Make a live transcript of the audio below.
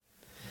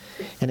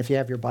And if you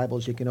have your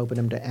Bibles, you can open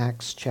them to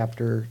Acts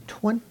chapter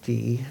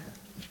 20.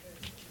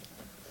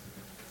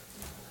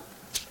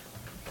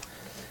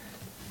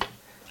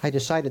 I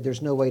decided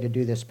there's no way to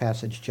do this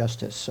passage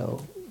justice,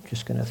 so I'm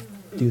just going to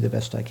do the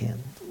best I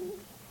can.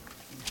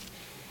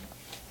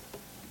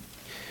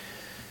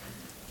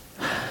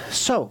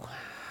 So,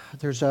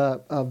 there's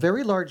a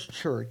very large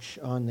church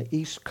on the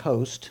East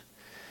Coast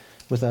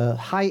with a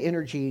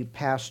high-energy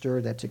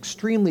pastor that's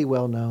extremely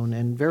well-known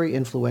and very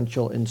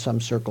influential in some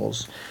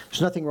circles.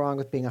 There's nothing wrong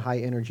with being a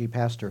high-energy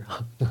pastor.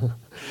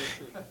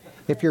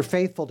 If you're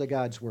faithful to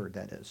God's word,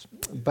 that is.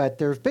 But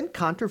there have been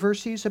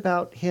controversies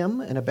about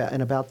him and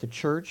about the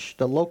church.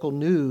 The local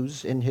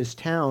news in his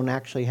town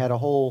actually had a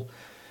whole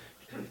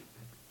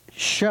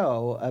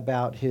show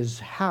about his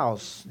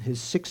house,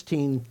 his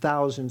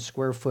 16,000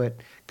 square foot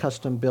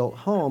custom-built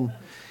home,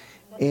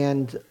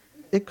 and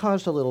it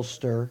caused a little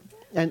stir.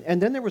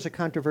 And then there was a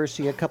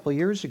controversy a couple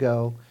years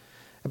ago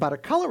about a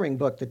coloring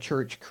book the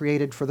church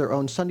created for their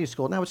own Sunday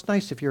school. Now, it's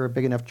nice if you're a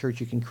big enough church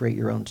you can create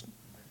your own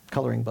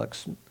coloring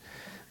books.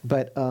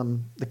 But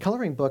the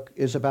coloring book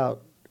is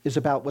about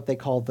what they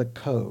call the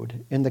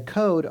code. And the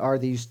code are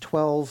these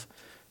 12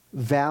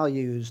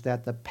 values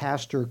that the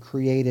pastor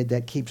created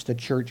that keeps the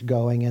church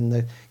going. And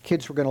the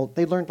kids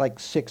they learned like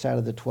 6 out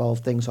of the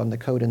 12 things on the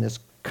code in this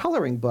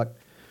coloring book.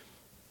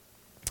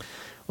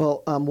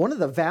 Well, one of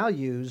the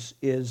values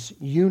is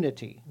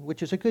unity,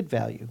 which is a good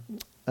value.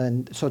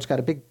 And so it's got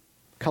a big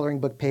coloring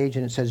book page,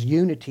 and it says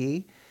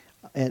unity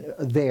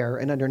there.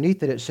 And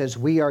underneath it, it says,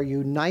 we are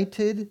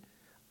united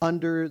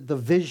under the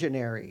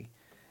visionary.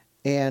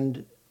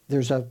 And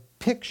there's a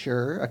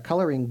picture, a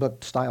coloring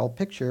book style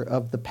picture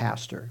of the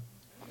pastor.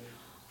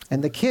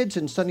 And the kids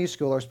in Sunday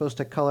school are supposed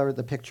to color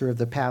the picture of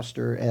the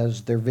pastor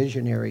as their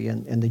visionary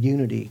and the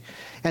unity.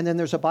 And then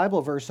there's a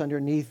Bible verse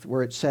underneath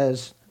where it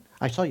says,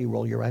 I saw you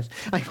roll your eyes.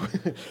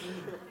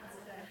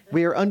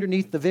 We are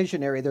underneath the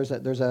visionary. There's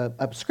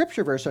a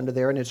scripture verse under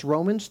there, and it's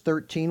Romans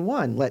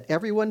 13:1. Let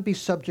everyone be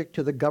subject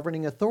to the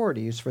governing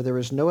authorities, for there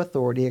is no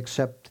authority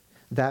except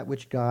that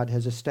which God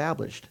has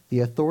established. The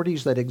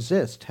authorities that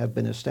exist have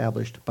been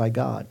established by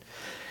God.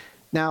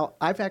 Now,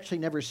 I've actually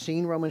never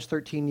seen Romans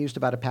 13 used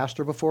about a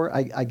pastor before.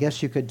 I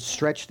guess you could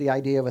stretch the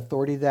idea of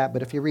authority to that,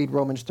 but if you read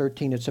Romans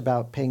 13, it's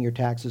about paying your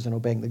taxes and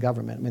obeying the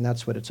government. I mean,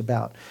 that's what it's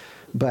about.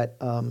 But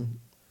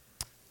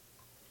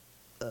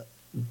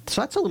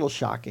so that's a little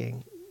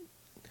shocking.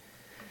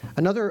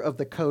 Another of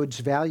the code's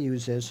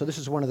values is, so this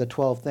is one of the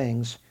 12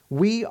 things,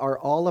 we are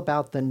all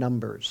about the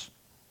numbers.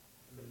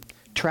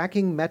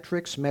 Tracking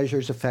metrics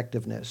measures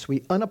effectiveness.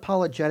 We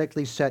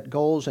unapologetically set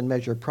goals and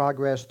measure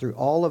progress through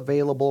all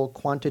available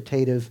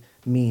quantitative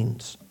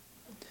means.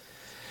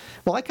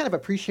 Well, I kind of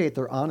appreciate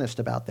they're honest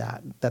about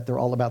that they're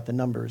all about the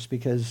numbers,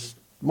 because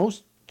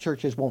most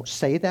churches won't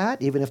say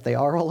that, even if they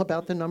are all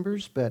about the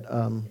numbers, but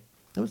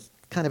it was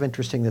kind of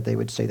interesting that they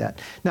would say that.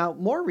 Now,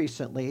 more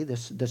recently,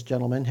 this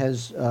gentleman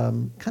has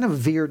kind of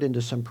veered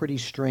into some pretty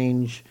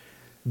strange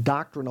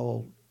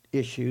doctrinal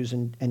issues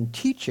and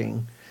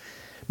teaching.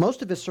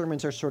 Most of his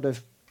sermons are sort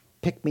of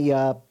pick me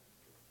up,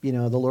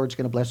 the Lord's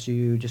going to bless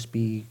you, just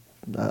be,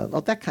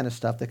 that kind of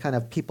stuff, the kind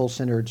of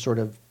people-centered sort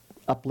of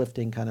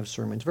uplifting kind of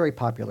sermons. Very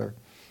popular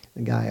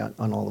guy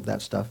on all of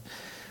that stuff.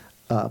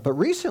 But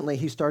recently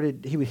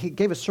he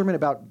gave a sermon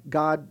about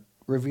God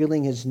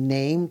revealing his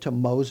name to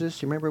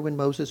Moses. You remember when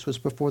Moses was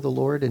before the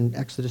Lord in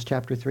Exodus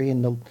chapter 3,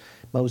 and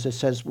Moses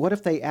says, what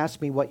if they ask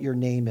me what your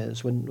name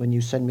is when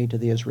you send me to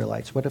the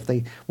Israelites? What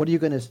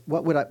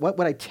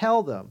would I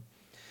tell them?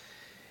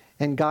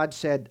 And God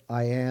said,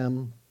 I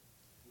am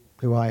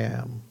who I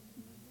am.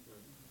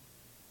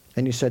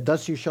 And he said,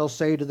 thus you shall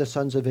say to the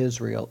sons of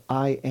Israel,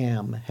 I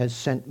am has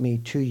sent me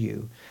to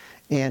you.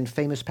 And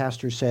famous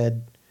pastor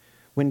said,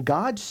 when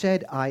God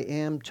said, I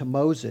am to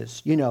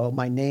Moses,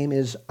 my name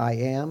is I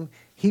am,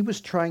 he was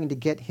trying to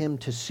get him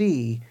to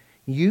see,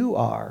 you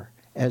are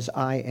as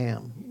I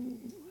am.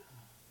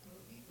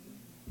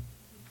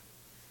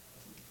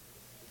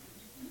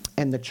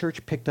 And the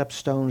church picked up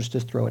stones to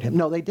throw at him.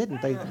 No, they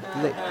didn't.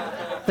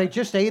 They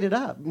just ate it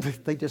up.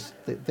 They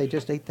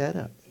just ate that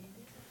up.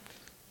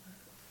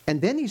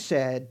 And then he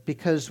said,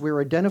 because we've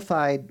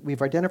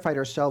identified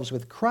ourselves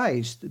with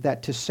Christ,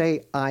 that to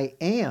say I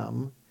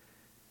am,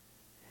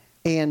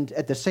 and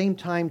at the same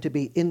time to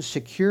be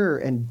insecure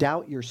and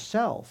doubt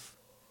yourself,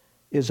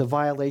 is a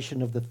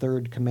violation of the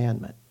third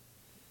commandment.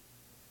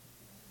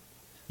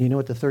 You know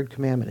what the third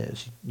commandment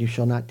is? You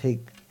shall not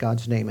take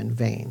God's name in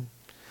vain.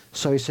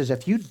 So he says,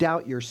 if you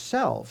doubt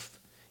yourself,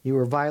 you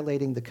are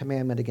violating the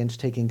commandment against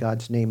taking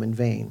God's name in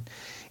vain.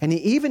 And he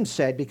even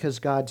said, because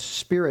God's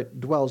Spirit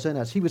dwells in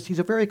us, he's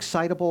a very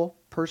excitable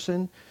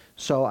person.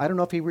 So I don't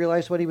know if he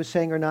realized what he was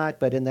saying or not,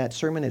 but in that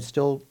sermon, it's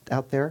still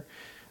out there.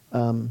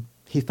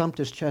 He thumped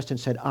his chest and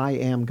said, I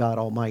am God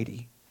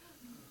Almighty.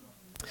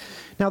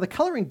 Now, the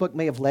coloring book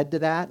may have led to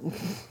that.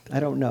 I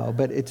don't know,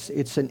 but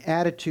it's an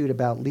attitude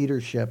about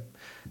leadership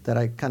that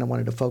I kind of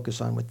wanted to focus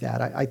on with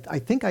that. I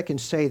think I can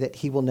say that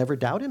he will never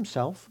doubt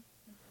himself,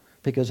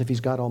 because if he's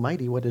God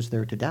Almighty, what is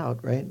there to doubt,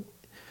 right?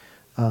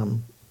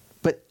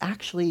 But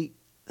actually,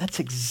 That's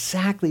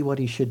exactly what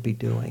he should be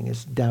doing,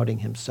 is doubting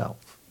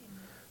himself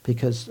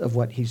because of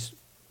what he's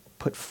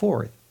put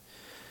forth.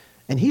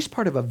 And he's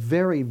part of a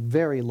very,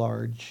 very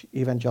large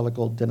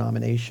evangelical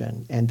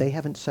denomination, and they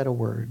haven't said a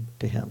word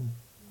to him.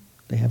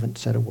 They haven't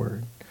said a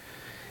word.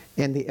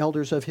 And the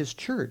elders of his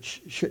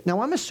church should. Now,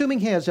 I'm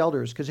assuming he has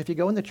elders, because if you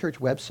go on the church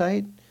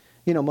website,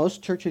 you know,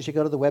 most churches, you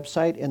go to the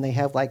website and they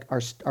have like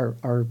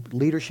our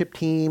leadership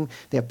team.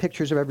 They have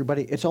pictures of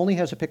everybody. It only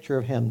has a picture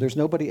of him. There's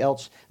nobody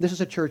else. This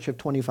is a church of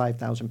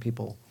 25,000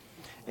 people.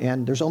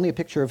 And there's only a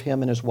picture of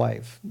him and his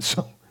wife.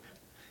 So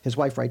his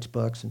wife writes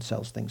books and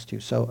sells things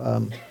too.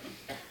 So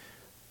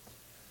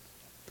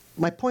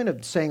my point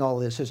of saying all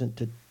this isn't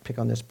to pick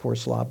on this poor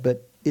slob,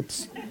 but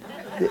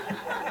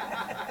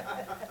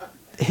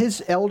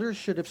his elders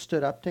should have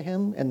stood up to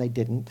him, and they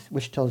didn't,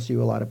 which tells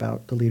you a lot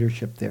about the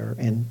leadership there.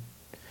 And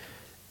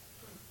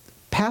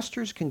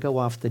pastors can go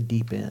off the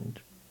deep end.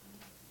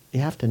 You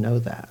have to know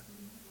that.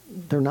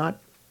 They're not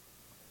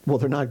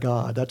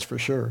God, that's for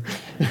sure.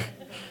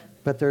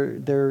 But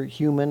they're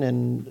human,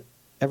 and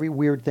every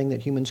weird thing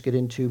that humans get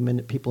into,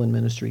 people in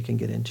ministry can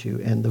get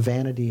into. And the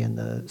vanity and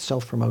the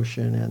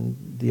self-promotion and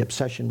the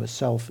obsession with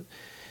self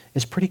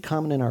is pretty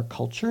common in our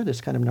culture,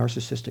 this kind of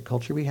narcissistic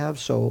culture we have.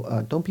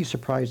 So don't be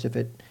surprised if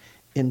it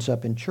ends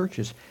up in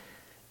churches.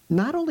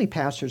 Not only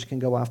pastors can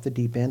go off the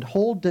deep end,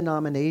 whole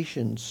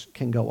denominations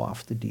can go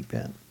off the deep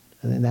end.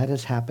 And that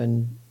has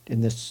happened in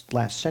this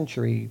last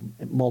century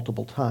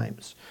multiple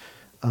times,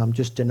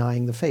 just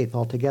denying the faith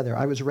altogether.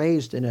 I was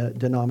raised in a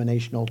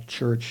denominational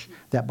church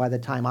that by the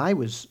time I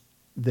was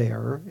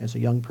there as a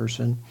young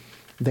person,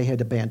 they had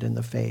abandoned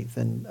the faith.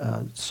 And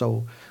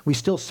so we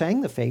still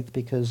sang the faith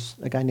because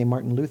a guy named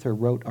Martin Luther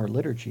wrote our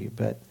liturgy,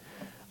 but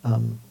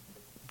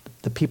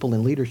the people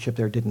in leadership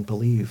there didn't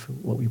believe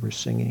what we were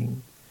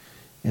singing.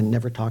 And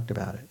never talked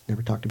about it,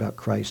 never talked about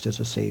Christ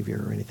as a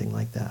savior or anything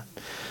like that.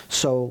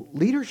 So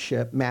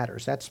leadership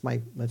matters. That's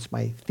my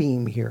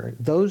theme here.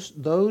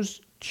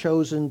 Those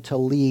chosen to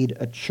lead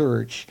a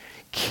church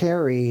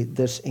carry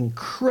this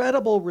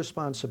incredible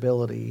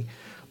responsibility,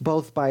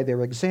 both by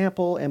their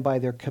example and by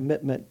their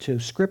commitment to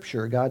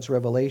Scripture, God's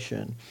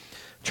revelation.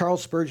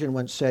 Charles Spurgeon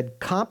once said,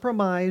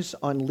 "Compromise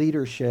on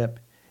leadership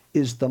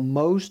is the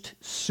most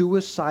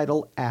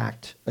suicidal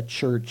act a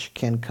church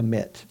can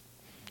commit."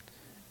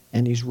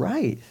 And he's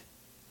right.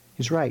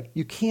 He's right.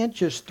 You can't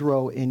just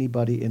throw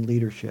anybody in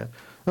leadership.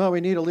 Oh,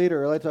 we need a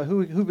leader.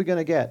 Who are we going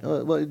to get?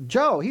 Well,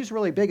 Joe, he's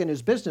really big in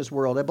his business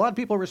world. A lot of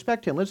people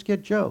respect him. Let's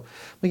get Joe.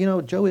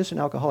 Well, Joe is an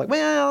alcoholic.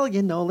 Well,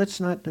 let's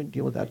not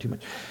deal with that too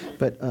much.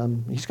 But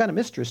he's got a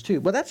mistress,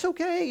 too. Well, that's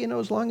okay,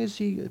 as long as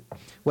he,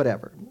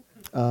 whatever.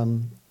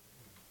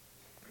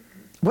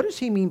 What does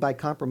he mean by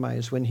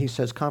compromise when he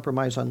says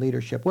compromise on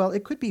leadership? Well,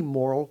 it could be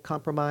moral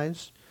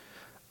compromise.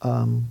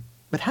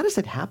 But how does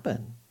it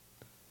happen?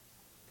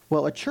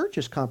 Well, a church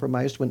is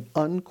compromised when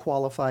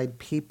unqualified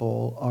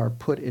people are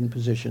put in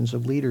positions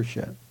of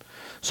leadership.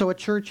 So a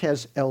church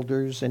has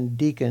elders and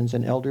deacons,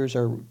 and elders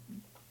are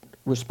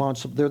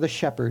responsible. They're the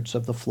shepherds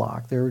of the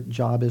flock. Their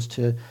job is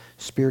to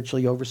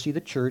spiritually oversee the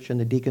church, and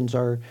the deacons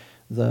are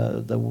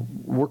the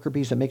worker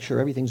bees that make sure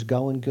everything's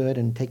going good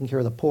and taking care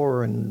of the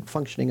poor and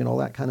functioning and all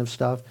that kind of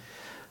stuff.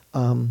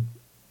 And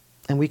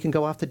we can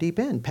go off the deep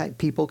end.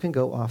 People can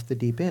go off the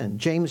deep end.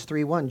 James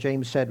 3:1,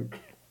 James said,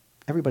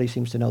 everybody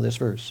seems to know this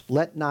verse,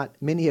 "Let not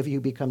many of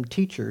you become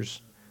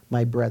teachers,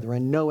 my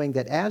brethren, knowing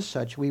that as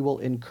such we will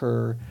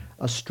incur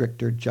a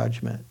stricter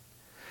judgment."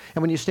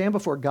 And when you stand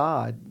before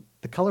God,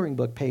 the coloring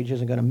book page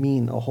isn't going to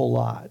mean a whole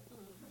lot.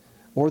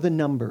 Or the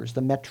numbers,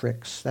 the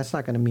metrics, that's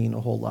not going to mean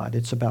a whole lot.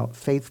 It's about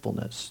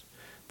faithfulness.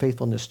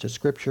 Faithfulness to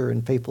Scripture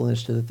and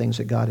faithfulness to the things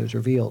that God has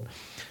revealed.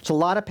 So a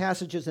lot of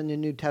passages in the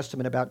New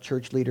Testament about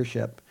church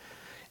leadership.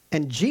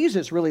 And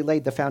Jesus really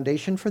laid the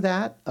foundation for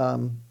that.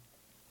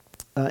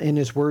 In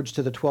his words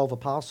to the 12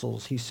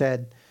 apostles, he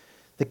said,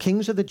 "The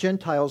kings of the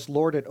Gentiles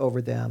lord it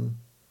over them,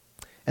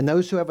 and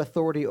those who have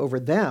authority over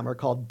them are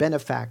called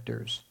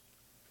benefactors.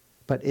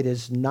 But it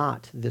is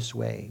not this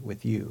way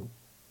with you.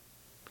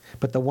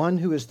 But the one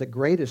who is the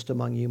greatest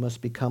among you must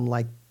become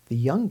like the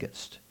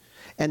youngest,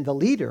 and the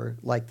leader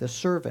like the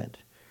servant.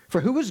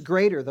 For who is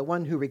greater, the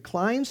one who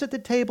reclines at the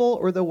table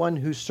or the one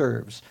who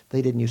serves?"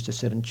 They didn't used to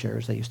sit in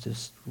chairs. They used to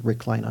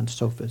recline on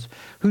sofas.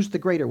 Who's the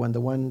greater one,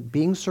 the one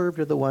being served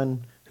or the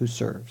one who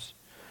serves?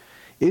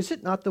 Is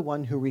it not the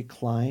one who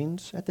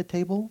reclines at the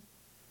table?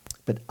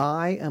 But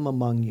I am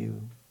among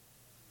you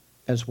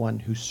as one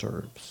who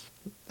serves.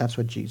 That's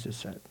what Jesus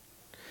said.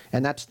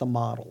 And that's the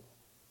model.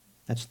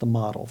 That's the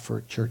model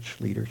for church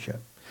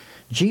leadership.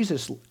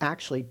 Jesus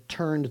actually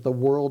turned the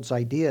world's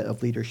idea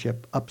of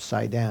leadership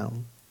upside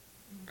down.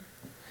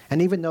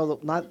 And even though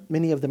not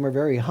many of them are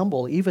very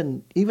humble,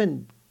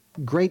 even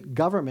great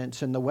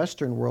governments in the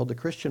Western world, the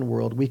Christian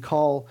world, we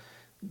call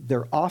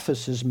their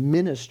offices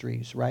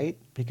ministries, right?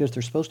 Because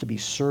they're supposed to be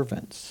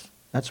servants.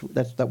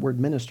 That word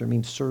minister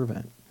means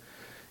servant.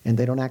 And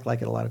they don't act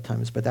like it a lot of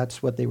times, but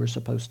that's what they were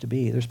supposed to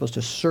be. They're supposed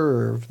to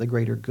serve the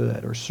greater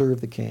good or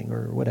serve the king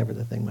or whatever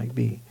the thing might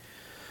be.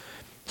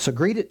 So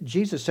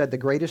Jesus said the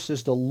greatest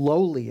is the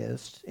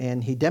lowliest,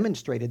 and he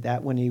demonstrated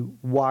that when he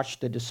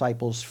washed the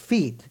disciples'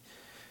 feet.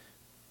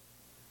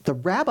 The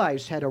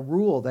rabbis had a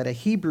rule that a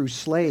Hebrew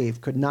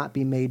slave could not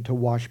be made to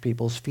wash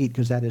people's feet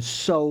because that is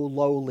so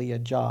lowly a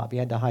job. You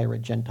had to hire a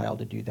Gentile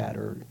to do that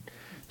or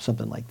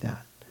something like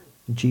that.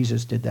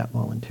 Jesus did that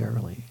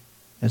voluntarily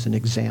as an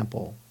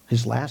example,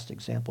 his last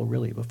example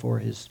really before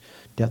his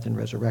death and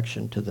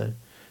resurrection to the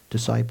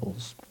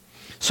disciples.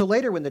 So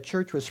later when the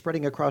church was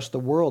spreading across the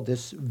world,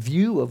 this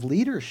view of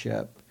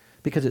leadership,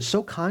 because it's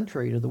so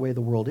contrary to the way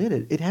the world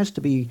is, it has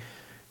to be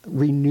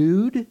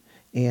renewed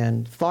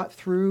and thought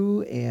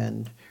through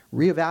and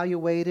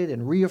reevaluated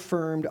and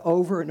reaffirmed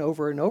over and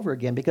over and over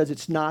again because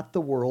it's not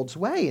the world's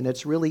way. And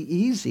it's really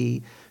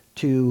easy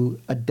to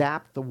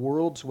adapt the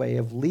world's way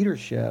of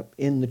leadership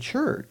in the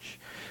church.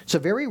 It's a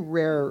very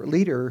rare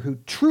leader who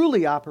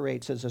truly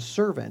operates as a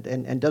servant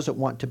and doesn't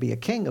want to be a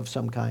king of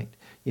some kind.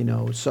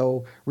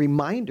 So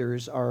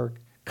reminders are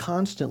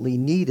constantly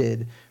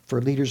needed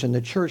for leaders in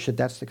the church that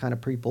that's the kind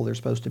of people they're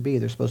supposed to be.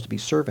 They're supposed to be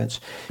servants.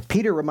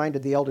 Peter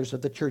reminded the elders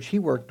of the church he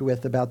worked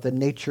with about the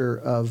nature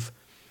of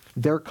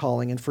their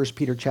calling in 1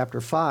 Peter chapter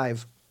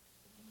 5.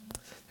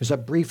 There's a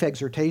brief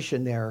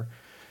exhortation there.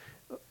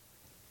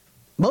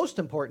 Most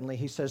importantly,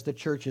 he says the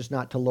church is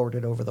not to lord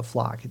it over the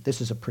flock. This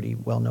is a pretty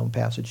well-known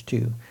passage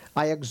too.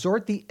 I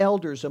exhort the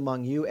elders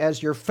among you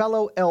as your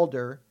fellow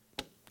elder.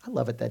 I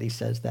love it that he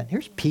says that.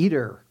 Here's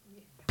Peter.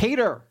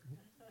 Peter,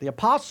 the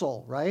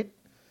apostle, right?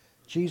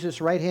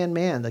 Jesus' right-hand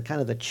man, the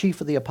kind of the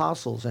chief of the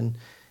apostles. And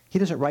he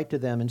doesn't write to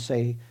them and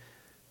say,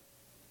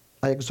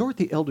 I exhort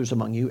the elders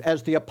among you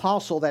as the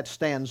apostle that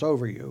stands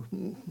over you.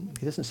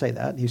 He doesn't say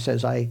that. He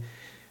says, I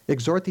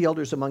exhort the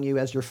elders among you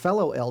as your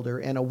fellow elder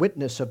and a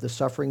witness of the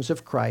sufferings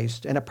of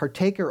Christ and a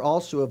partaker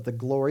also of the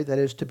glory that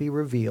is to be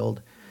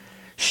revealed.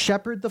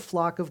 Shepherd the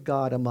flock of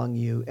God among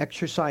you,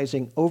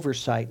 exercising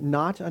oversight,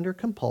 not under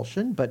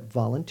compulsion, but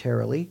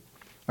voluntarily,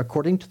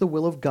 according to the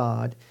will of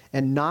God,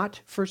 and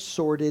not for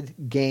sordid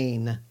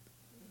gain,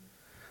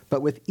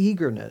 but with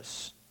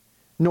eagerness,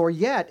 nor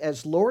yet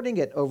as lording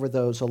it over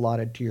those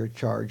allotted to your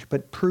charge,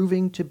 but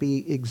proving to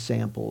be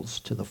examples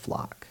to the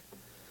flock.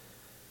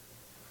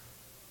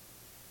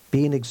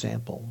 Be an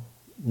example,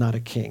 not a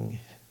king.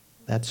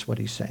 That's what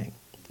he's saying.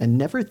 And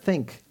never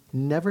think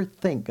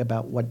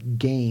about what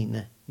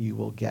gain you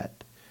will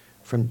get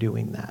from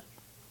doing that,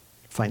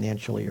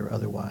 financially or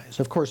otherwise.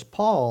 Of course,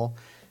 Paul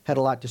had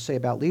a lot to say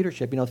about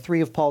leadership.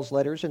 3 of Paul's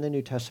letters in the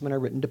New Testament are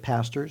written to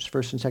pastors,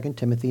 1st and 2nd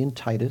Timothy and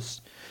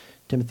Titus.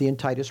 Timothy and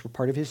Titus were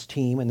part of his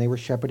team, and they were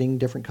shepherding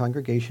different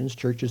congregations,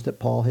 churches that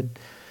Paul had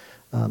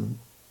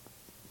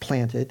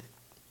planted.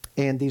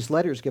 And these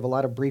letters give a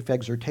lot of brief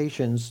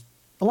exhortations,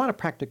 a lot of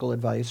practical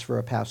advice for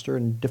a pastor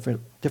in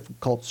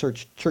difficult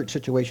church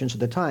situations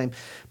at the time.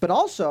 But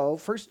also,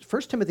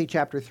 1 Timothy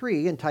chapter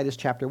 3 and Titus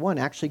chapter 1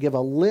 actually give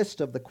a list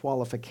of the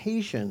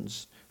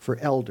qualifications for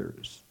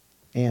elders.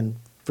 And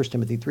 1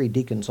 Timothy 3,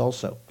 deacons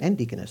also, and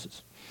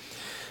deaconesses.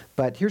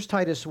 But here's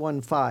Titus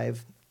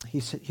 1:5.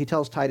 He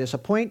tells Titus,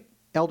 appoint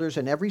elders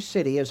in every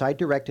city as I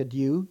directed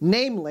you,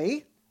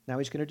 namely, now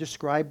he's going to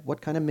describe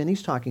what kind of men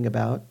he's talking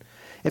about.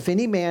 If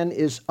any man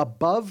is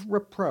above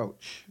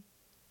reproach,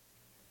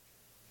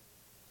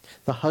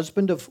 the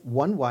husband of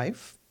one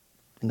wife,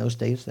 in those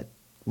days that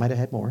might have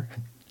had more,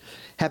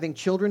 having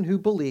children who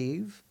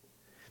believe,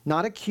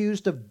 not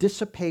accused of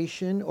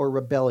dissipation or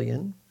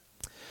rebellion.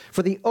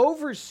 For the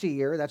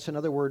overseer, that's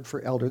another word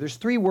for elder. There's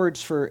 3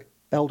 words for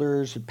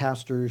elders,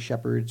 pastors,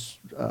 shepherds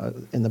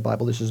in the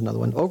Bible. This is another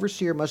one.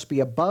 Overseer must be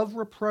above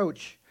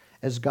reproach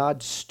as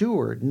God's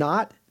steward,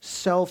 not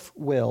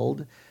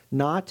self-willed,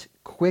 not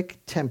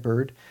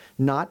quick-tempered,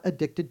 not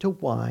addicted to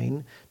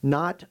wine,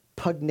 not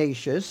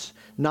pugnacious,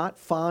 not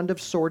fond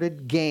of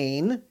sordid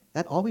gain.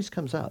 That always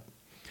comes up.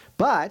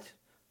 But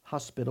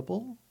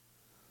hospitable,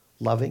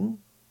 loving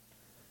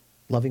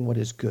what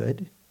is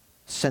good,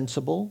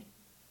 sensible,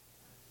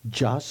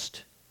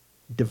 just,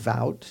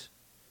 devout,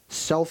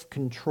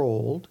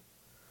 self-controlled,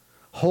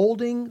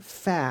 holding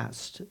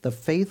fast the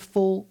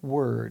faithful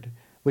word,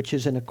 which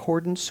is in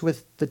accordance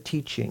with the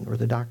teaching or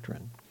the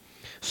doctrine,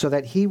 so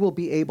that he will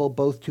be able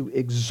both to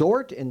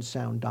exhort in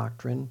sound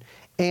doctrine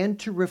and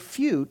to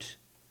refute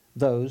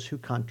those who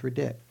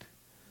contradict.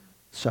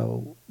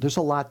 So there's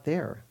a lot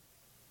there.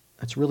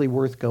 That's really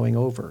worth going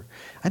over.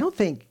 I don't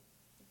think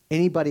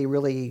anybody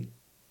really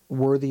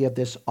worthy of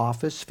this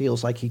office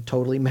feels like he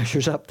totally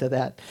measures up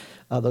to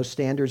those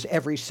standards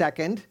every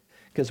second,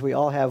 because we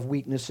all have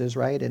weaknesses,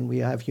 right? And we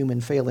have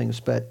human failings,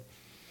 but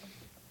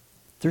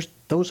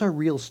those are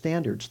real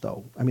standards,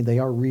 though. I mean, they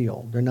are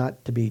real. They're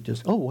not to be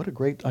just, oh, what a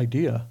great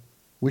idea.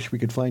 Wish we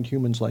could find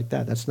humans like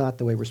that. That's not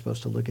the way we're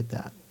supposed to look at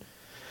that.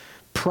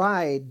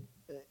 Pride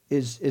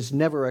is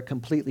never a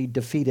completely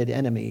defeated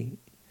enemy,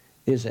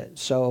 is it?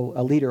 So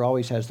a leader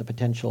always has the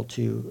potential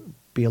to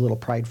be a little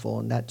prideful,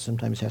 and that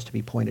sometimes has to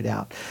be pointed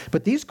out.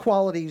 But these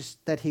qualities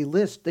that he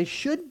lists, they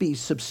should be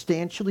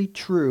substantially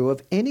true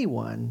of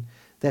anyone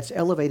that's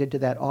elevated to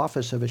that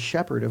office of a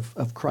shepherd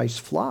of Christ's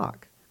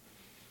flock.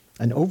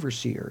 an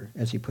overseer,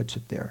 as he puts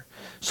it there.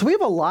 So we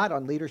have a lot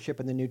on leadership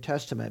in the New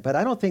Testament, but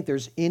I don't think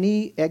there's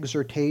any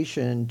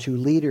exhortation to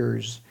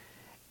leaders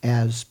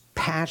as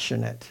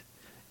passionate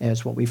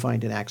as what we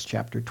find in Acts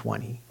chapter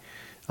 20,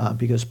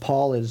 because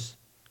Paul is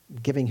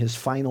giving his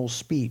final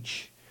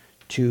speech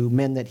to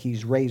men that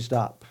he's raised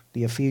up,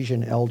 the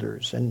Ephesian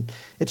elders. And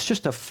it's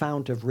just a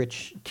fount of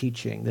rich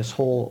teaching, this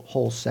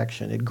whole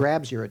section. It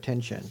grabs your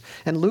attention.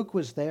 And Luke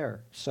was there,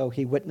 so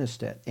he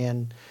witnessed it,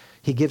 and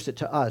he gives it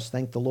to us,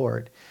 thank the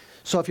Lord.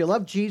 So if you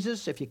love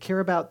Jesus, if you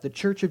care about the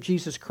Church of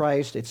Jesus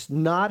Christ, it's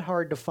not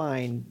hard to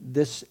find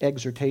this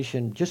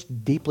exhortation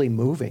just deeply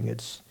moving.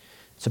 It's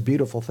a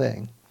beautiful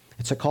thing.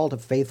 It's a call to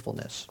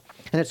faithfulness.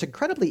 And it's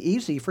incredibly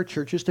easy for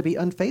churches to be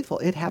unfaithful.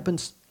 It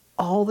happens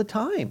all the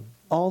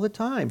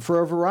time, for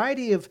a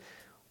variety of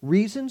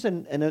reasons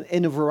and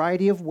in a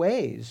variety of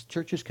ways.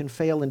 Churches can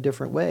fail in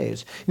different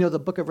ways. You know, the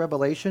book of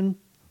Revelation,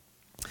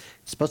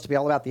 it's supposed to be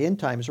all about the end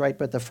times, right?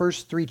 But the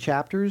first 3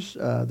 chapters,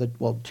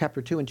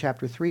 chapter 2 and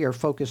chapter 3 are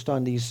focused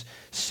on these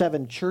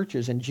 7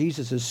 churches, and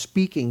Jesus is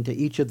speaking to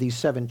each of these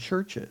 7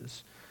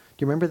 churches.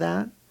 Do you remember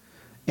that?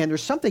 And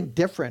there's something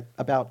different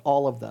about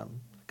all of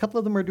them. A couple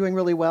of them are doing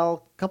really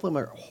well, a couple of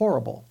them are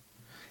horrible,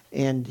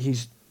 and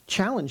he's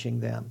challenging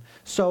them.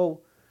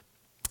 So,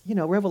 you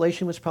know,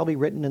 Revelation was probably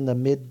written in the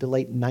mid to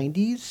late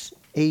 90s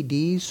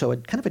AD, so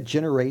kind of a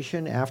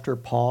generation after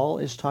Paul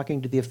is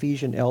talking to the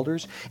Ephesian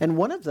elders. And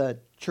one of the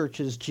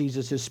churches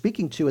Jesus is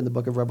speaking to in the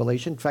book of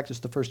Revelation, in fact, it's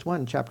the first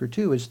one, chapter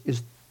 2,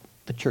 is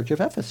the church of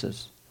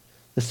Ephesus.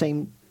 The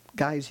same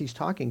guys he's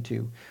talking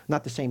to.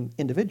 Not the same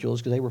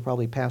individuals, because they were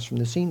probably passed from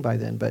the scene by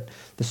then, but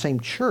the same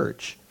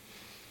church.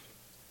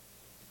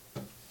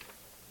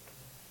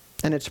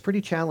 And it's pretty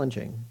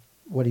challenging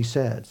what he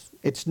says.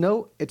 It's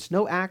no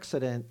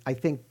accident, I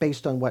think,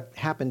 based on what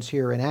happens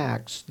here in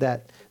Acts,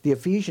 that the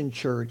Ephesian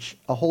church,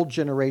 a whole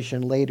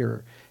generation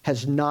later,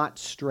 has not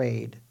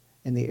strayed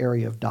in the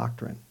area of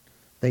doctrine.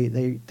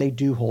 They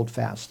do hold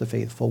fast the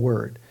faithful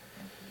word.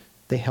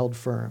 They held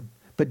firm.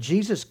 But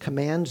Jesus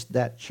commands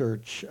that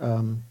church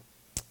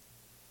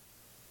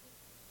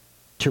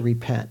to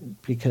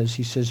repent, because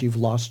he says you've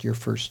lost your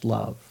first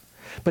love.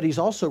 But he's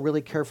also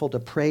really careful to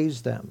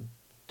praise them.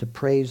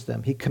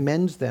 He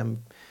commends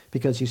them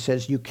because he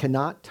says you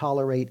cannot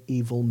tolerate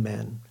evil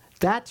men.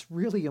 That's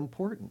really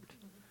important.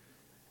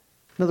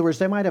 In other words,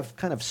 they might have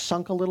kind of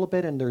sunk a little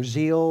bit in their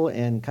zeal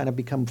and kind of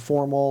become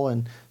formal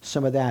and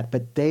some of that,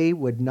 but they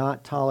would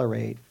not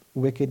tolerate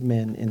wicked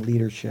men in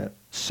leadership,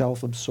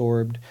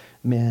 self-absorbed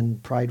men,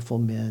 prideful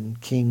men,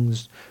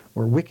 kings,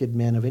 or wicked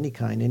men of any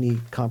kind, any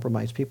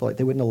compromised people.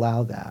 They wouldn't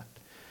allow that.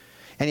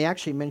 And he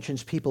actually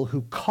mentions people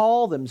who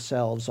call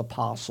themselves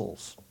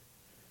apostles.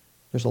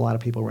 There's a lot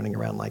of people running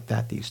around like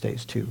that these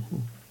days too.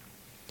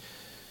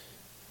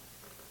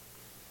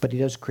 But he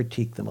does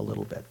critique them a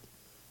little bit.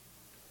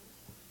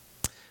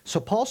 So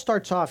Paul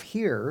starts off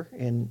here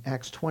in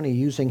Acts 20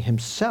 using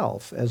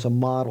himself as a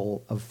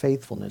model of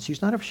faithfulness.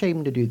 He's not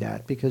ashamed to do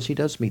that because he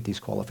does meet these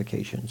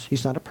qualifications.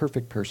 He's not a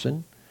perfect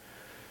person,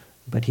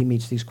 but he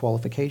meets these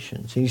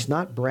qualifications. He's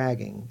not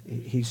bragging.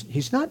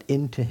 He's not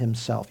into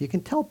himself. You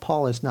can tell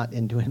Paul is not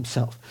into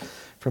himself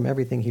from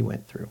everything he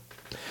went through.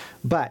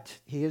 But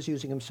he is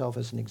using himself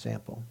as an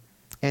example.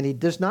 And he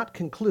does not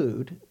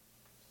conclude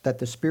that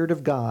the Spirit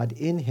of God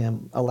in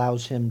him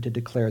allows him to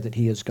declare that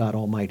he is God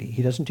Almighty.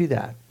 He doesn't do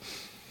that.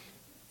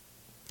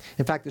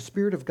 In fact, the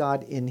Spirit of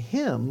God in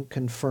him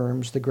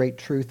confirms the great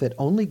truth that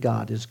only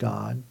God is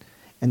God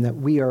and that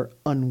we are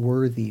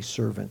unworthy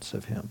servants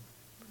of him,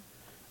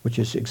 which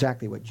is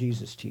exactly what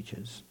Jesus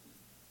teaches.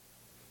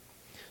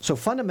 So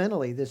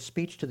fundamentally, this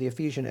speech to the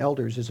Ephesian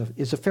elders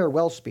is a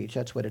farewell speech.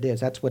 That's what it is.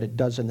 That's what it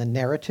does in the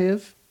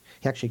narrative.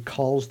 He actually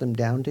calls them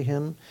down to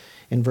him.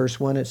 In verse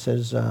 1, it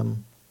says,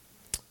 I'm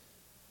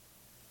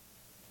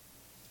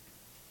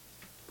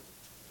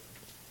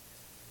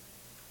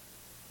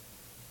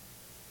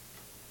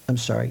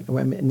sorry,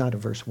 not a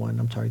verse 1,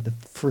 I'm sorry, the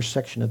first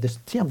section of this.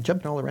 See, I'm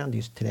jumping all around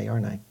these today,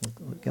 aren't I?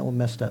 Get all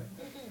messed up.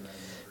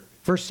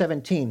 Verse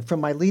 17, from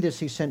Miletus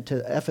he sent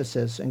to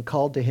Ephesus and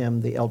called to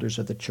him the elders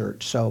of the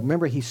church. So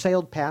remember, he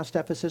sailed past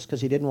Ephesus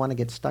because he didn't want to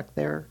get stuck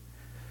there.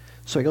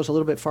 So he goes a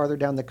little bit farther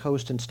down the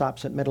coast and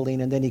stops at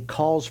Mytilene, and then he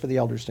calls for the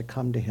elders to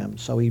come to him.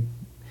 So he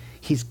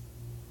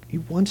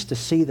wants to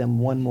see them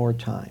one more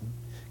time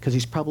because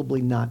he's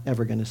probably not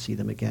ever going to see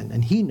them again,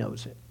 and he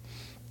knows it.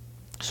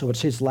 So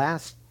it's his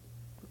last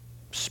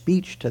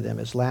speech to them,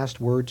 his last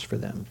words for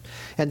them.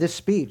 And this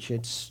speech,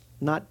 it's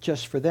not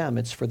just for them,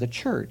 it's for the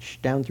church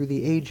down through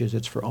the ages.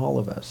 It's for all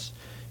of us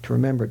to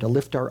remember, to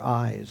lift our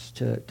eyes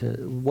to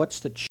what's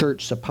the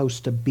church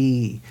supposed to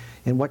be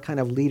and what kind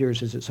of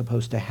leaders is it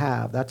supposed to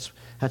have.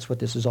 That's what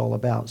this is all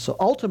about. So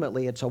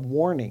ultimately, it's a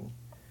warning.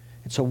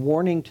 It's a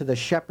warning to the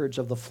shepherds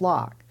of the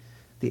flock,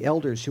 the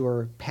elders who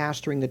are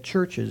pastoring the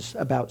churches,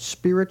 about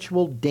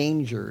spiritual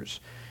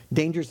dangers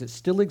that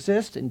still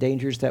exist and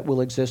dangers that will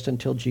exist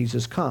until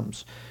Jesus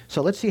comes.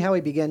 So let's see how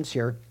he begins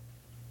here.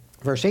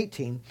 Verse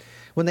 18,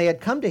 when they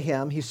had come to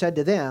him, he said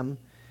to them,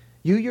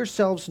 you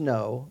yourselves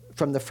know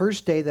from the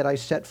first day that I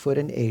set foot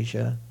in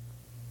Asia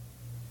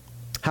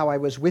how I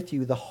was with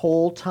you the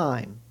whole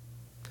time,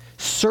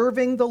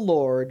 serving the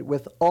Lord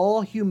with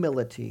all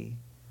humility,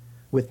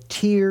 with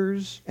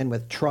tears and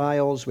with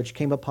trials which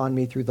came upon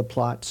me through the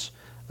plots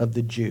of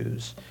the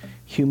Jews.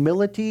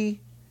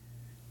 Humility,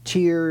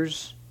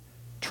 tears,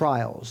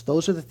 trials.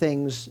 Those are the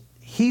things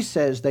he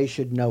says they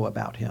should know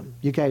about him.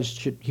 You guys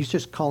should, he's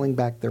just calling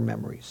back their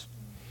memories.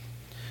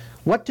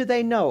 What do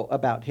they know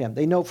about him?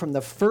 They know from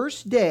the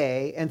first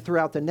day and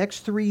throughout the next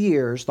 3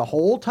 years, the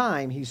whole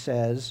time, he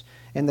says,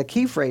 and the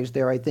key phrase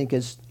there, I think,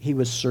 is he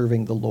was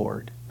serving the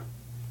Lord.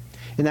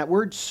 And that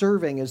word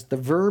serving is the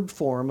verb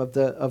form of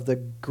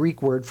the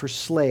Greek word for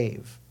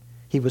slave.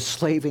 He was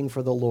slaving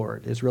for the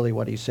Lord, is really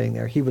what he's saying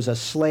there. He was a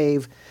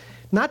slave,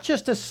 not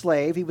just a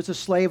slave, he was a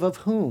slave of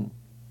whom?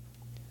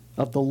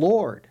 Of the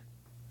Lord.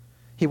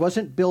 He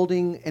wasn't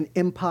building an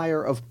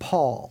empire of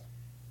Paul.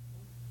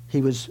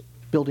 He was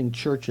building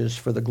churches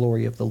for the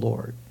glory of the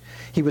Lord.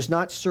 He was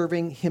not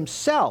serving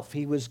himself.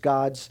 He was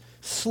God's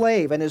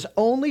slave, and his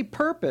only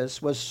purpose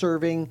was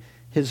serving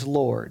his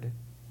Lord.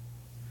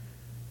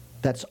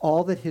 That's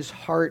all that his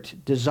heart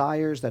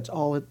desires. That's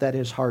all that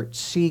his heart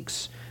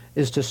seeks,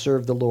 is to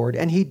serve the Lord.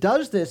 And he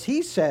does this,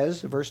 he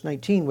says, verse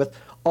 19, with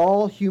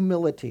all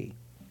humility.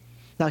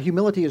 Now,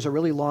 humility is a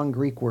really long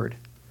Greek word,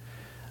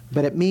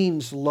 but it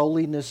means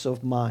lowliness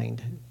of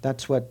mind.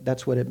 That's what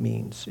it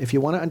means. If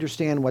you want to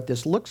understand what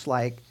this looks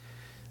like,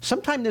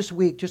 sometime this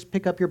week, just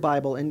pick up your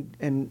Bible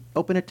and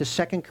open it to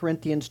 2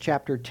 Corinthians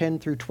chapter 10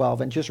 through 12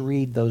 and just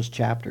read those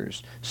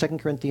chapters. 2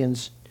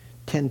 Corinthians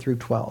 10 through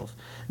 12.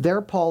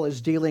 There Paul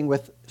is dealing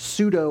with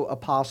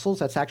pseudo-apostles.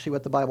 That's actually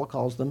what the Bible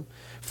calls them.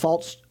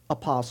 False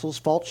apostles,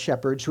 false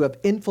shepherds who have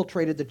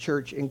infiltrated the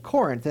church in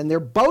Corinth. And they're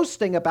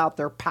boasting about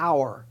their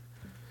power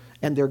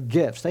and their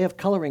gifts. They have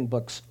coloring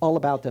books all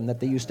about them that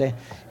they used to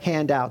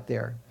hand out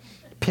there.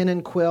 Pen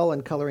and quill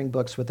and coloring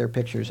books with their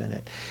pictures in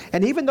it.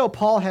 And even though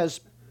Paul has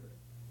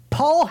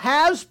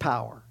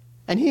power,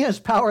 and he has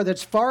power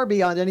that's far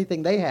beyond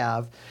anything they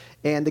have,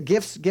 and the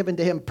gifts given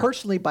to him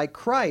personally by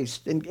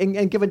Christ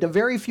and given to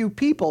very few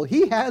people,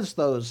 he has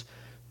those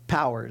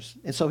powers.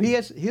 And so he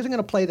isn't going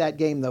to play that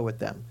game, though, with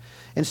them.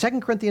 In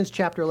 2 Corinthians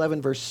chapter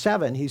 11, verse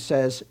 7, he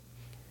says,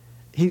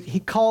 he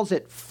calls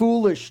it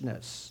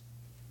foolishness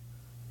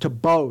to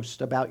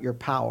boast about your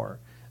power.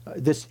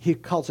 He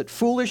calls it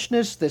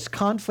foolishness, this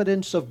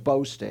confidence of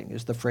boasting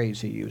is the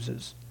phrase he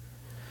uses.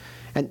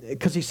 And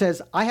because he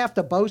says, I have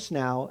to boast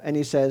now, and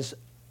he says,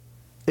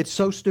 it's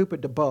so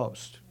stupid to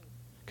boast.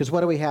 Because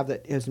what do we have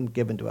that isn't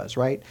given to us,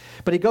 right?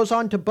 But he goes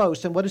on to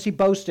boast, and what does he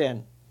boast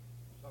in?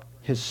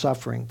 His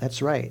suffering.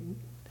 That's right.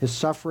 His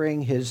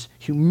suffering, his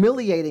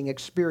humiliating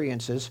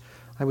experiences.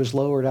 I was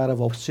lowered out of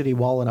a city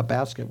wall in a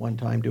basket one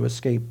time to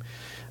escape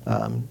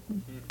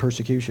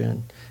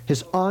persecution.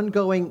 His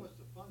ongoing...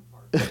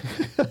 I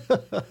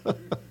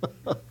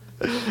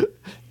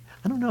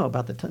don't know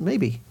about the time.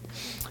 Maybe.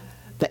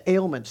 The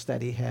ailments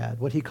that he had,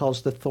 what he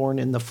calls the thorn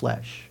in the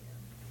flesh.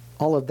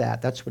 All of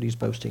that, that's what he's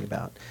boasting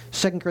about.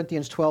 2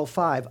 Corinthians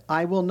 12:5,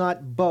 I will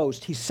not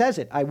boast. He says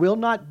it, I will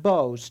not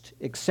boast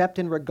except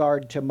in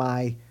regard to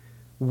my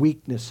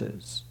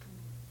weaknesses.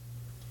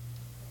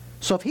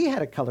 So if he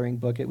had a coloring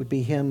book, it would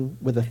be him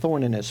with a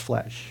thorn in his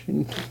flesh,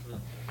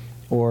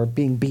 or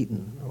being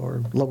beaten,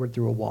 or lowered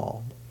through a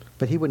wall.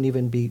 But he wouldn't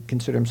even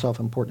consider himself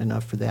important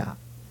enough for that.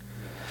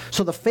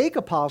 So the fake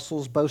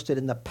apostles boasted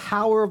in the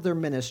power of their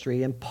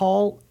ministry, and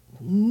Paul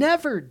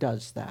never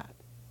does that.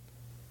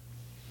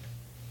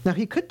 Now,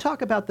 he could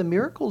talk about the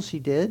miracles he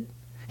did.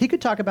 He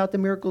could talk about the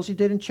miracles he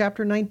did in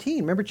chapter 19.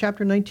 Remember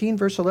chapter 19,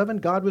 verse 11?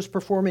 God was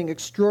performing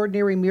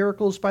extraordinary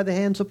miracles by the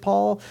hands of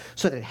Paul,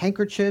 so that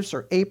handkerchiefs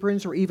or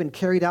aprons were even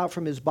carried out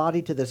from his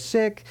body to the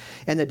sick,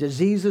 and the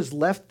diseases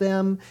left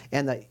them,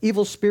 and the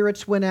evil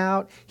spirits went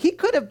out. He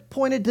could have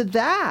pointed to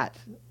that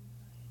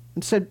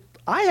and said,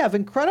 I have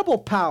incredible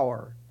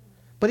power.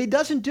 But he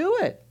doesn't do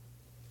it.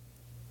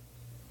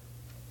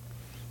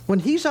 When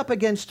he's up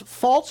against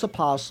false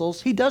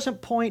apostles, he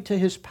doesn't point to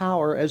his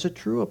power as a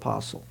true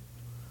apostle.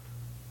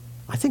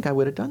 I think I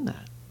would have done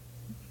that.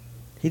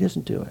 He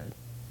doesn't do it.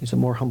 He's a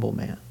more humble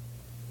man.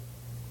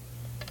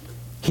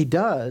 He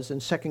does, in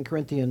 2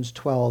 Corinthians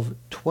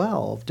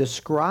 12:12,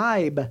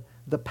 describe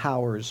the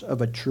powers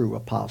of a true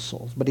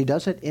apostle, but he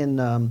does it in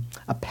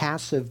a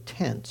passive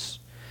tense.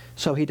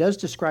 So he does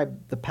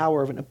describe the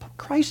power of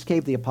Christ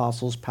gave the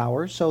apostles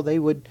power, so it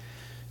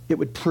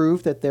would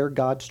prove that they're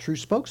God's true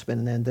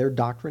spokesman, and their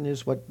doctrine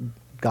is what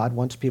God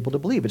wants people to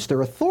believe. It's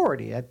their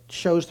authority. It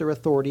shows their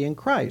authority in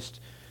Christ.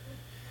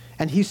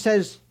 And he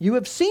says, you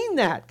have seen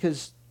that,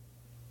 because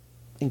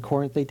in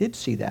Corinth they did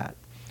see that.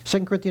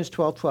 2 Corinthians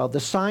 12:12, the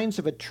signs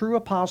of a true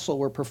apostle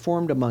were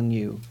performed among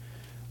you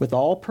with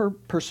all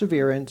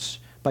perseverance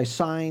by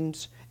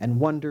signs and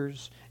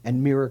wonders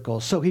and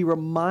miracles. So he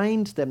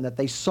reminds them that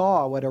they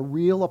saw what a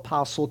real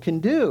apostle can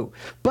do.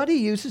 But he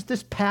uses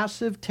this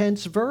passive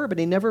tense verb, and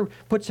he never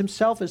puts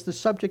himself as the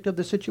subject of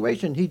the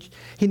situation.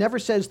 He never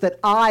says that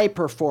I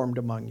performed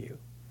among you.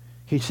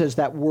 He says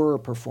that were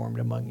performed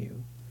among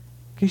you.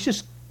 He's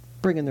just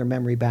bringing their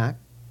memory back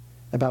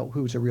about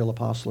who's a real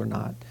apostle or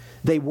not.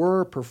 They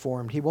were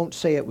performed. He won't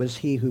say it was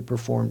he who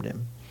performed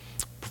them.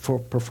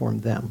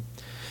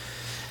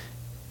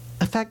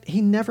 In fact,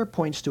 he never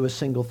points to a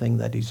single thing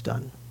that he's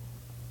done,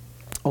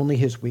 only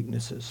his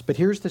weaknesses. But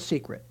here's the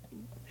secret.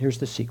 Here's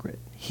the secret.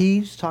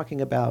 He's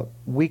talking about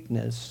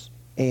weakness,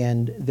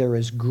 and there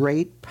is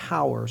great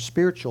power,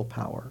 spiritual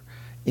power,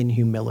 in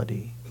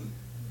humility.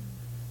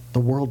 The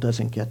world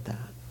doesn't get that.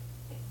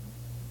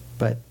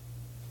 But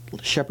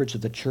shepherds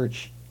of the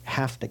church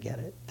have to get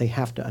it. They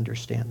have to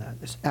understand that.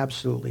 It's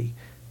absolutely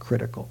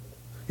critical.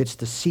 It's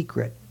the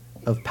secret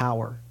of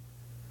power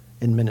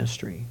in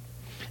ministry.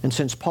 And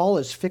since Paul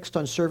is fixed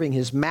on serving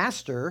his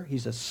master,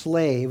 he's a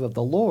slave of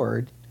the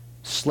Lord,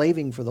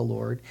 slaving for the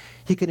Lord,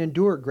 he can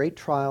endure great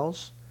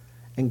trials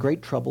and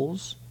great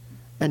troubles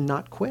and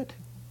not quit.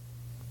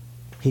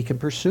 He can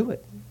pursue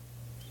it.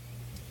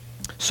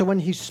 So when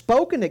he's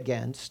spoken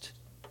against,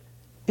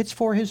 it's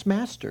for his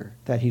master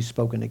that he's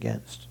spoken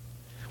against.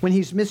 When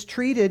he's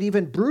mistreated,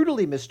 even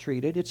brutally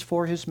mistreated, it's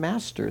for his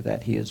master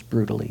that he is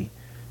brutally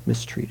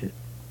mistreated.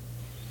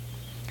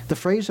 The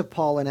phrase of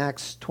Paul in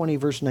Acts 20,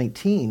 verse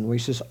 19, where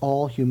he says,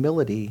 all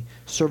humility,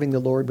 serving the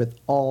Lord with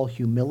all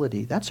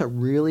humility, that's a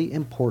really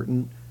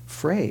important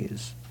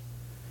phrase.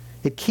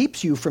 It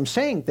keeps you from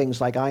saying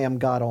things like, I am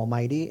God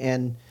Almighty,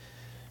 and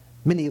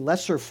many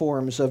lesser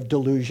forms of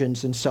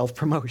delusions and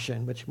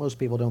self-promotion, which most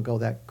people don't go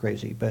that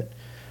crazy, but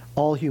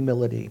all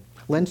humility.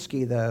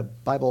 Lenski, the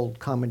Bible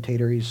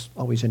commentator, he's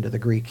always into the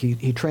Greek,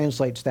 he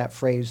translates that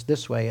phrase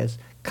this way as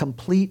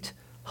complete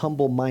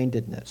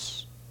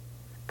humble-mindedness.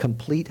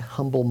 Complete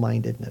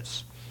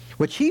humble-mindedness.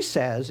 Which he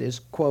says is,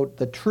 quote,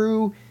 the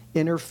true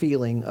inner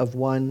feeling of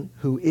one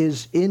who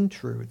is in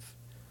truth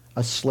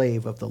a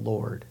slave of the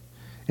Lord.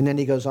 And then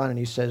he goes on and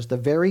he says, the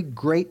very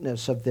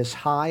greatness of this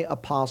high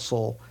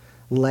apostle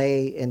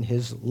lay in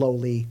his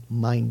lowly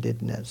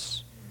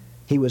mindedness.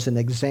 He was an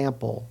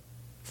example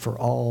for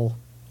all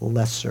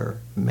lesser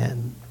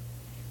men.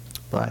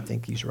 But I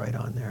think he's right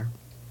on there.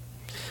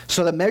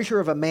 So the measure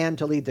of a man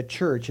to lead the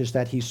church is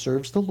that he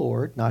serves the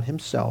Lord, not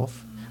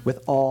himself,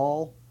 with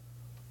all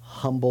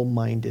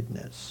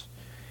humble-mindedness.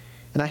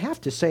 And I have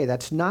to say,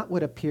 that's not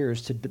what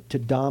appears to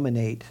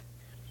dominate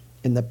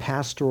in the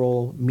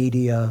pastoral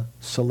media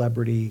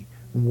celebrity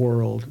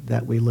world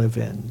that we live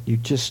in. You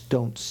just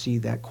don't see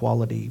that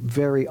quality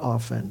very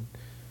often.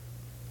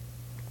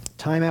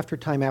 Time after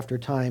time after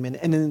time. And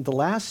in the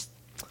last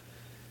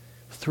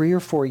 3 or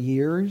 4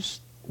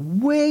 years,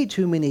 way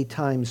too many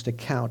times to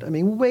count. I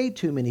mean, way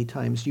too many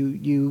times.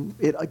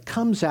 It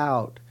comes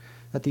out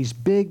that these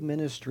big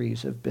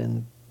ministries have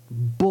been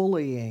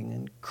bullying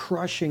and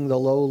crushing the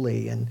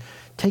lowly and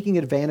taking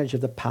advantage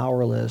of the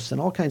powerless and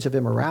all kinds of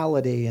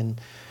immorality. And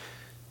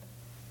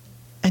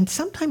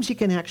sometimes you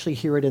can actually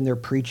hear it in their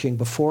preaching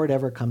before it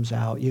ever comes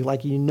out. You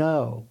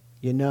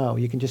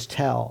can just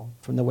tell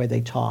from the way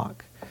they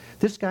talk.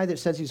 This guy that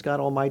says he's God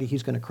Almighty,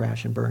 he's going to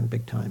crash and burn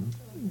big time.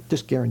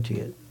 Just guarantee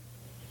it.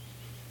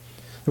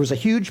 There was a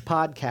huge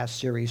podcast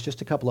series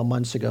just a couple of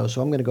months ago,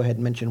 so I'm going to go ahead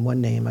and mention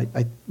one name,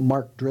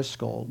 Mark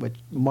Driscoll, which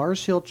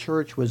Mars Hill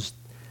Church was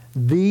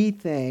the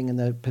thing in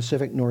the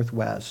Pacific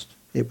Northwest.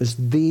 It was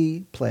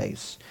the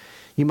place.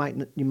 You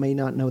may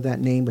not know that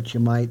name, but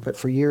you might. But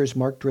for years,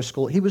 Mark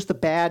Driscoll, he was the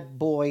bad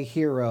boy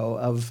hero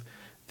of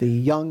the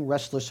young,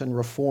 restless, and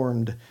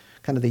reformed,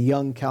 kind of the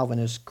young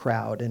Calvinist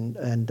crowd.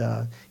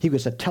 And he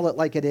was a tell it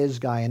like it is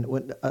guy.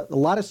 And a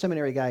lot of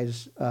seminary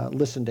guys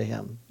listened to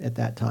him at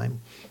that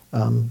time.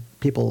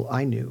 People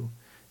I knew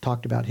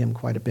talked about him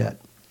quite a bit.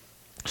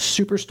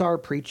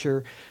 Superstar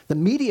preacher. The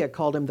media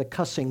called him the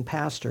cussing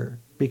pastor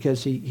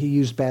because he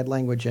used bad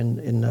language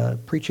in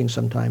preaching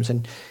sometimes.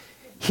 And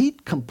he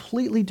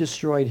completely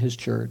destroyed his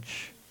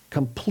church,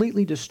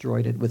 completely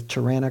destroyed it with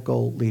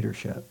tyrannical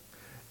leadership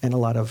and a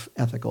lot of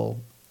ethical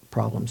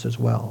problems as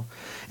well.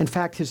 In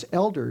fact, his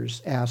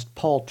elders asked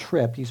Paul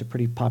Tripp, he's a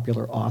pretty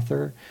popular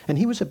author, and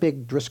he was a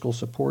big Driscoll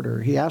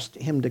supporter. He asked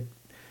him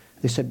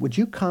they said, would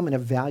you come and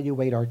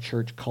evaluate our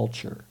church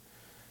culture?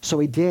 So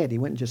he did. He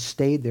went and just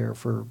stayed there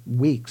for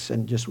weeks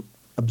and just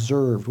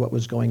observed what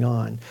was going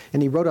on.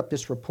 And he wrote up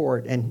this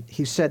report, and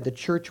he said the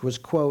church was,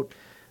 quote,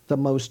 the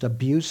most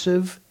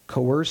abusive,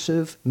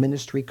 coercive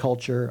ministry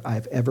culture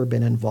I've ever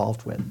been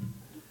involved with.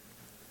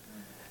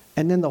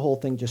 And then the whole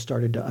thing just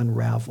started to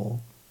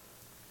unravel.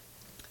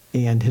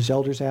 And his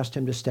elders asked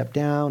him to step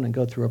down and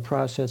go through a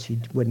process. He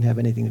wouldn't have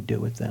anything to do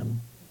with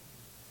them.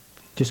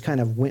 Just kind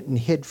of went and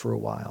hid for a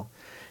while.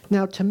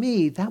 Now, to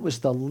me, that was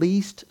the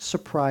least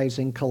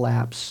surprising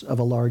collapse of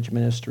a large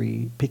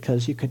ministry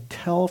because you could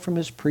tell from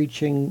his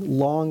preaching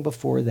long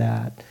before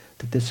that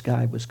this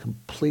guy was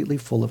completely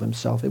full of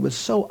himself. It was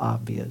so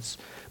obvious,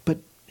 but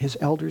his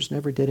elders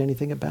never did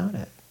anything about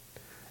it.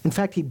 In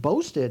fact, he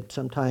boasted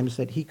sometimes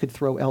that he could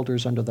throw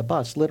elders under the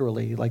bus,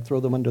 literally, like throw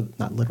them under,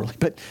 not literally,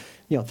 but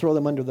throw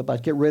them under the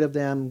bus, get rid of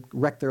them,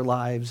 wreck their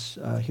lives,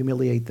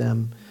 humiliate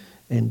them,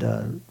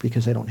 and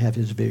because they don't have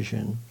his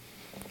vision.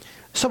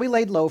 So he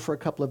laid low for a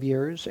couple of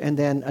years, and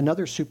then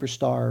another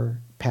superstar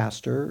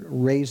pastor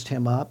raised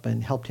him up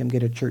and helped him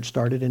get a church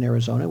started in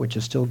Arizona, which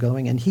is still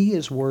going, and he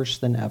is worse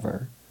than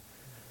ever.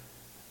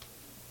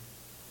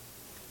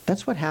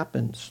 That's what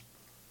happens.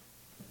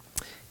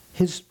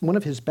 One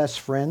of his best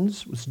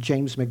friends was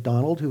James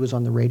MacDonald, who was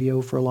on the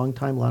radio for a long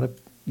time. A lot of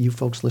you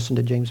folks listen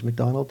to James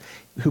MacDonald,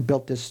 who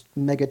built this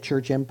mega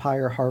church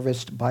empire,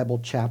 Harvest Bible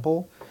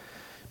Chapel.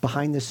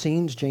 Behind the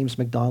scenes, James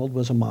MacDonald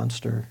was a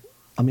monster.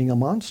 A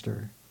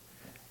monster.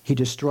 He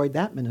destroyed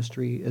that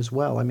ministry as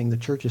well. The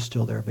church is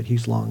still there, but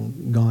he's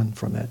long gone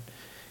from it.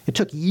 It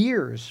took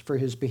years for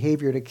his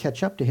behavior to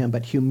catch up to him,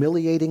 but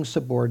humiliating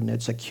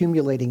subordinates,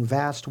 accumulating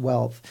vast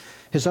wealth.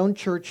 His own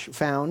church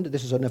found,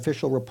 this is an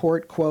official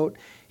report, quote,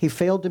 he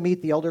failed to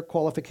meet the elder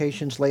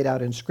qualifications laid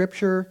out in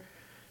Scripture.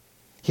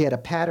 He had a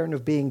pattern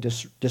of being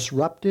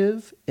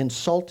disruptive,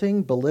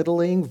 insulting,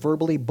 belittling,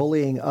 verbally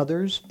bullying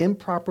others,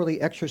 improperly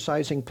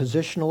exercising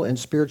positional and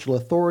spiritual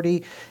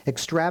authority,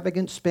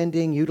 extravagant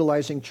spending,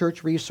 utilizing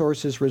church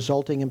resources,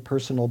 resulting in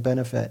personal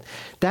benefit.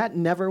 That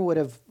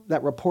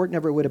report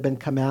never would have been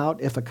come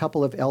out if a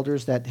couple of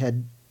elders that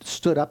had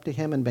stood up to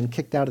him and been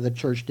kicked out of the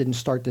church didn't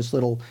start this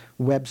little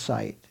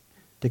website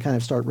to kind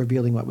of start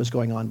revealing what was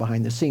going on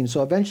behind the scenes.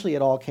 So eventually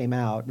it all came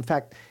out. In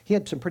fact, he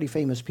had some pretty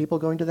famous people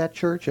going to that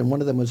church, and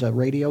one of them was a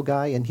radio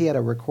guy, and he had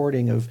a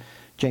recording of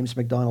James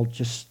MacDonald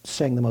just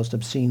saying the most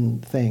obscene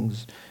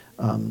things,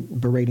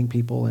 berating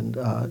people,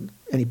 and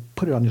he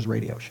put it on his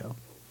radio show.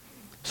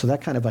 So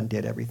that kind of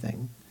undid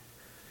everything.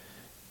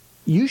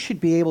 You should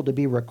be able to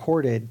be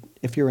recorded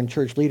if you're in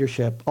church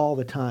leadership all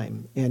the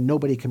time, and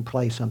nobody can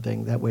play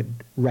something that would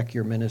wreck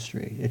your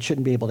ministry. It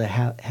shouldn't be able to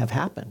have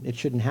happen. It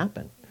shouldn't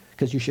happen,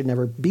 because you should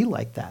never be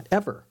like that,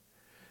 ever.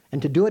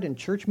 And to do it in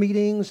church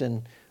meetings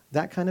and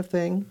that kind of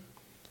thing,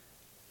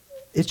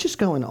 it's just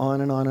going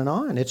on and on and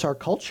on. It's our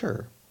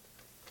culture.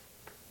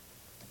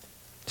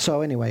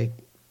 So anyway,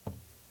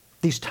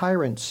 these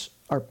tyrants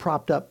are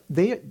propped up.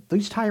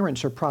 These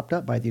tyrants are propped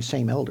up by these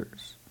same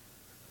elders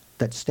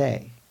that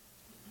stay.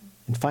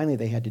 And finally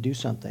they had to do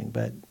something,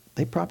 but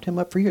they propped him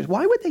up for years.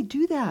 Why would they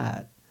do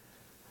that?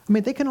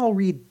 They can all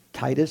read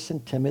Titus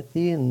and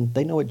Timothy, and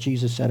they know what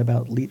Jesus said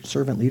about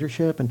servant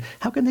leadership. And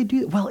how can they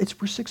do it? Well,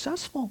 we're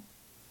successful.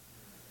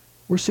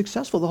 We're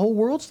successful. The whole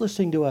world's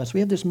listening to us.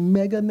 We have this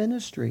mega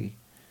ministry.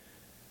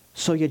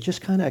 So you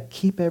just kind of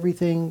keep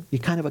everything, you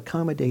kind of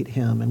accommodate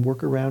him and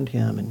work around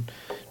him and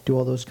do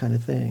all those kind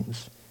of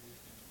things.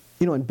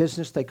 In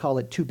business, they call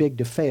it too big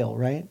to fail,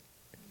 right?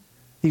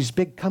 These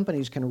big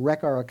companies can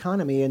wreck our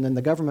economy, and then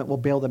the government will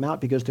bail them out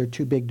because they're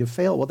too big to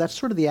fail. Well, that's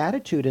sort of the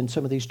attitude in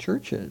some of these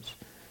churches.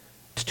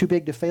 It's too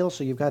big to fail,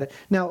 so you've got to...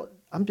 Now,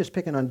 I'm just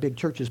picking on big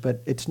churches,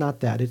 but it's not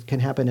that. It can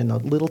happen in a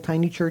little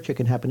tiny church. It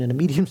can happen in a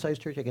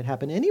medium-sized church. It can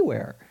happen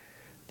anywhere.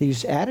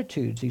 These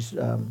attitudes, these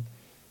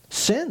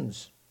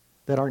sins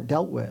that aren't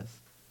dealt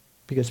with,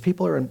 because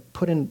people are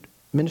put in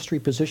ministry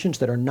positions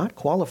that are not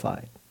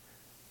qualified,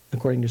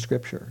 according to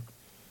Scripture.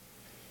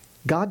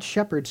 God's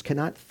shepherds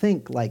cannot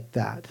think like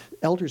that.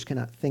 Elders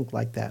cannot think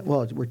like that.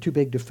 Well, we're too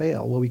big to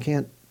fail. Well, we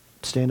can't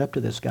stand up to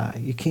this guy.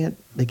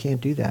 They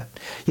can't do that.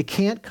 You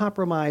can't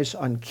compromise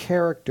on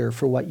character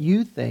for what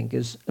you think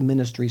is a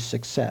ministry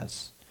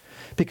success.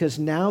 Because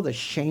now the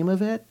shame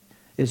of it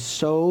is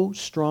so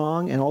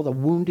strong, and all the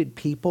wounded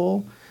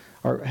people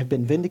have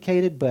been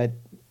vindicated, but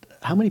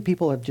how many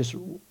people have just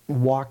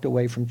walked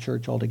away from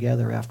church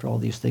altogether after all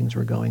these things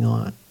were going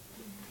on?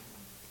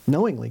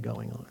 Knowingly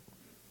going on.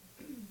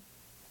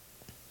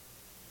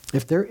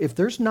 If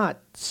there's not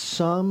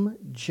some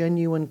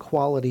genuine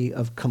quality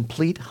of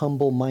complete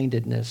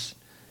humble-mindedness,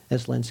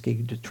 as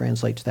Lenski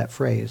translates that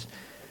phrase,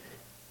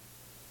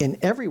 in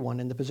everyone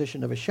in the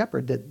position of a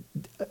shepherd, that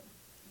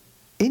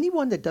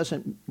anyone that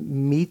doesn't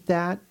meet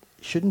that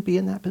shouldn't be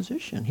in that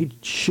position. He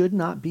should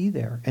not be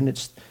there. And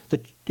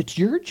it's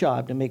your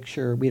job to make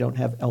sure we don't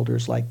have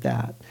elders like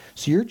that.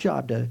 It's your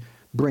job to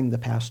bring the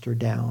pastor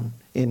down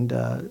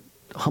and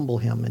humble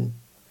him and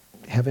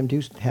have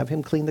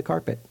him clean the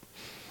carpet.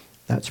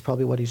 That's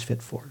probably what he's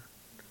fit for.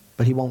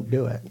 But he won't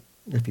do it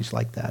if he's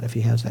like that, if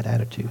he has that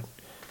attitude.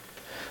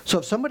 So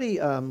if somebody,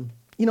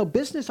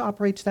 business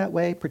operates that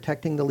way,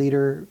 protecting the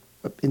leader.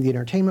 In the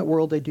entertainment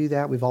world, they do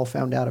that. We've all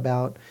found out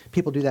about.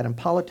 People do that in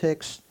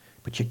politics,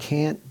 but you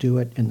can't do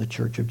it in the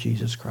Church of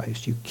Jesus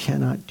Christ. You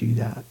cannot do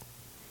that.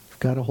 You've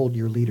got to hold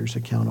your leaders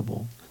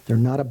accountable. They're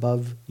not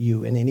above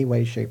you in any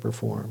way, shape, or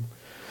form.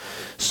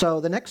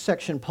 So the next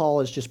section, Paul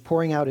is just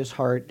pouring out his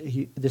heart,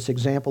 this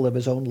example of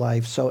his own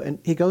life. And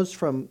he goes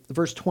from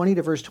verse 20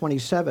 to verse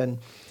 27,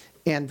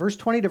 and verse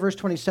 20 to verse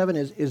 27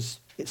 is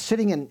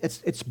sitting in,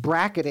 it's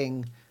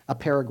bracketing a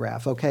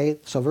paragraph, okay?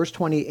 So verse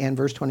 20 and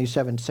verse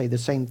 27 say the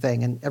same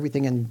thing, and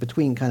everything in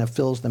between kind of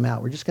fills them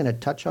out. We're just going to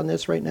touch on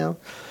this right now.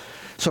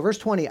 So verse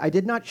 20, I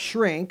did not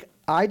shrink,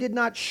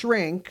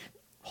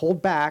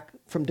 hold back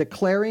from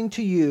declaring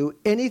to you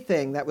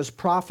anything that was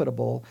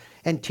profitable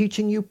and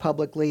teaching you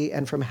publicly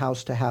and from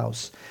house to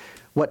house.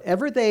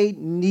 Whatever they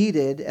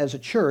needed as a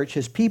church,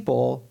 his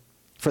people,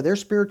 for their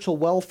spiritual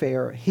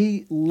welfare,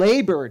 he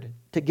labored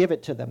to give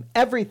it to them.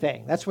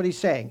 Everything. That's what he's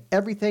saying.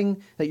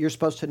 Everything that you're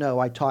supposed to know,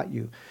 I taught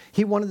you.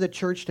 He wanted the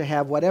church to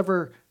have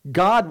whatever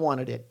God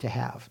wanted it to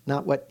have,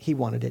 not what he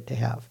wanted it to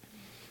have.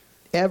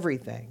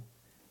 Everything.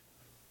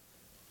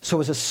 So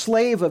as a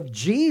slave of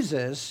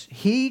Jesus,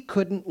 he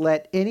couldn't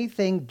let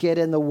anything get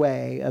in the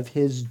way of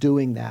his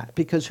doing that.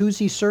 Because who's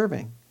he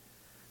serving?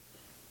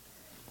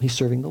 He's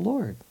serving the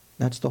Lord.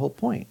 That's the whole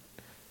point.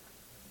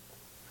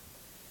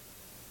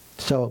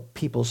 So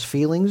people's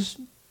feelings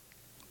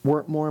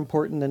weren't more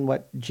important than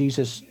what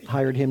Jesus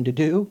hired him to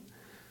do.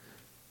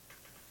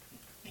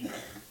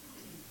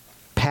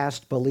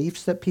 Past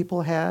beliefs that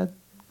people had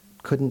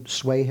couldn't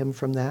sway him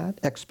from that.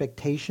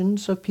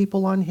 Expectations of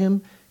people on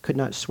him could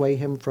not sway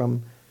him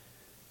from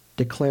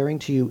declaring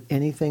to you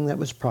anything that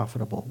was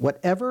profitable.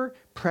 Whatever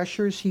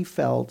pressures he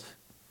felt,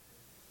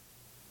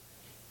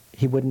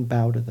 he wouldn't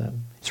bow to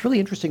them. It's really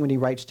interesting when he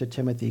writes to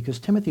Timothy, because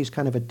Timothy's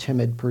kind of a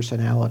timid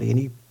personality, and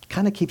he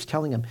kind of keeps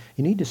telling him,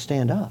 you need to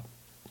stand up.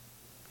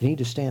 You need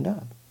to stand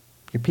up.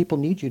 Your people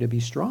need you to be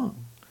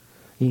strong.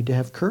 You need to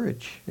have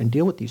courage and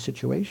deal with these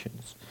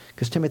situations.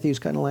 Because Timothy's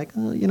kind of like,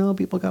 oh, you know,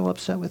 people got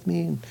upset with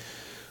me. And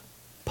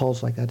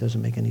Paul's like, that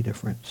doesn't make any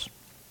difference.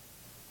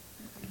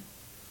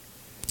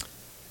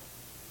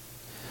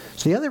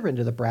 So the other end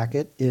of the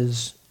bracket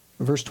is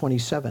verse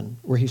 27,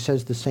 where he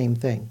says the same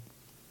thing.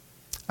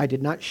 I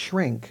did not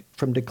shrink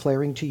from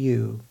declaring to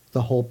you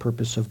the whole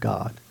purpose of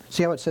God.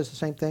 See how it says the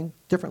same thing?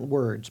 Different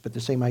words, but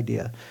the same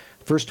idea.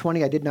 Verse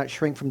 20, I did not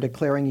shrink from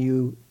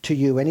declaring to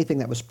you anything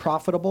that was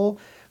profitable.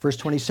 Verse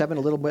 27,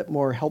 a little bit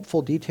more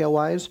helpful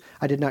detail-wise.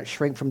 I did not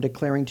shrink from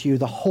declaring to you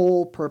the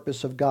whole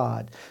purpose of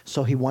God.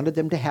 So he wanted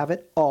them to have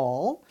it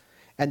all,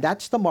 and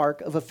that's the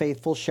mark of a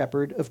faithful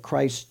shepherd of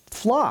Christ's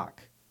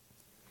flock.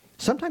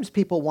 Sometimes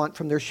people want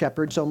from their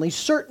shepherds only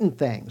certain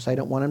things. I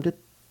don't want them to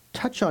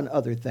touch on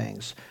other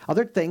things.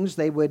 Other things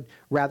they would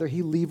rather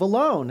he leave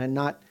alone and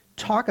not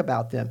talk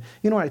about them.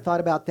 You know, when I thought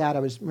about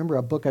that, remember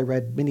a book I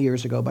read many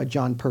years ago by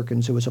John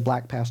Perkins, who was a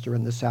black pastor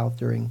in the South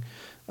during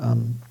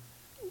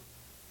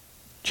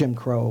Jim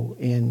Crow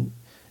in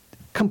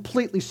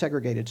completely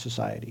segregated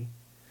society.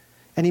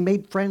 And he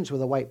made friends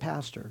with a white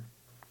pastor.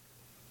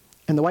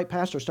 And the white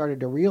pastor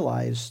started to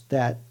realize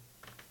that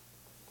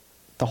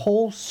the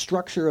whole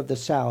structure of the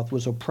South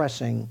was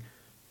oppressing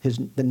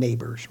the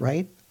neighbors,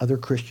 right? Other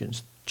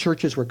Christians.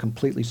 Churches were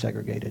completely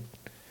segregated.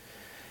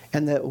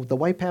 And the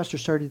white pastor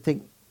started to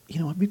think, you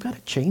know, we've got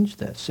to change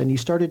this. And he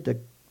started to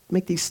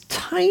make these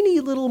tiny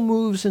little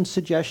moves and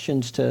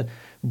suggestions to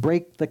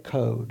break the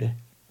code.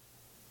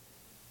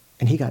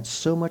 And he got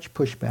so much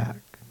pushback,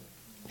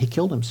 he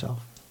killed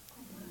himself.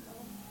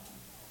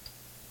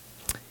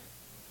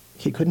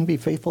 He couldn't be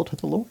faithful to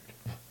the Lord.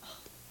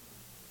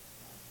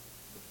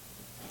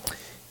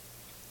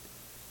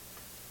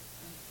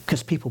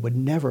 Because people would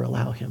never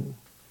allow him,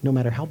 no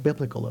matter how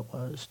biblical it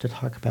was, to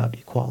talk about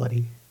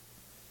equality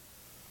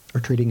or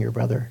treating your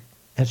brother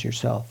as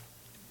yourself.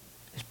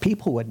 His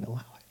people wouldn't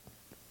allow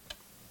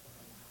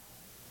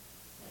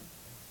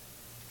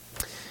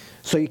it.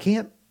 So you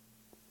can't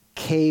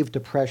cave to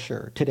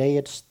pressure. Today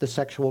it's the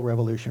sexual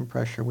revolution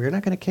pressure. We're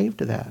not going to cave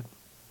to that.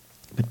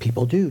 But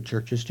people do.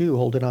 Churches do.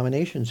 Whole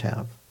denominations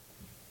have.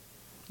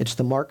 It's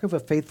the mark of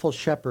a faithful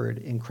shepherd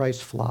in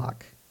Christ's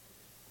flock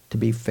to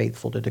be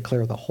faithful, to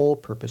declare the whole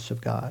purpose of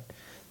God.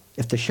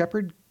 If the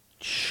shepherd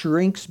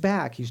shrinks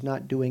back, he's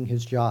not doing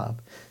his job.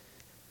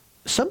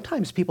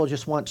 Sometimes people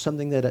just want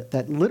something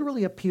that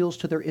literally appeals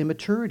to their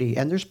immaturity,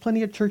 and there's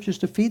plenty of churches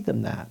to feed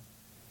them that.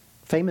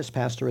 Famous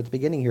pastor at the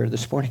beginning here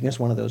this morning is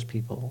one of those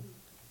people.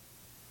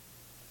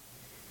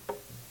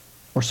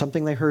 Or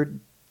something they heard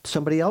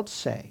somebody else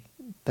say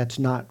that's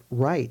not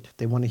right.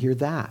 They want to hear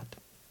that.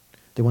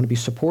 They want to be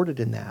supported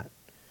in that.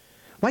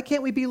 Why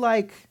can't we be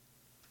like,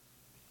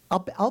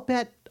 I'll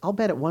bet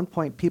at one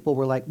point people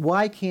were like,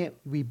 why can't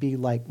we be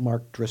like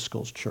Mark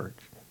Driscoll's church?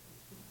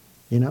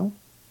 You know?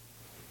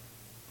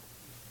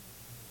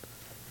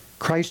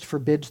 Christ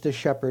forbids the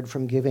shepherd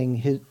from giving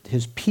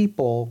his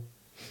people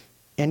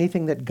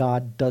anything that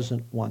God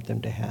doesn't want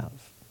them to have.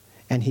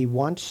 And he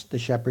wants the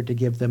shepherd to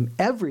give them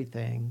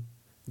everything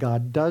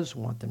God does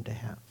want them to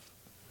have.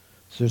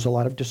 So there's a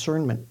lot of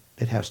discernment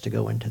that has to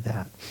go into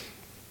that.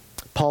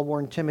 Paul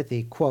warned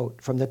Timothy, quote,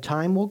 the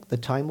time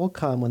will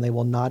come when they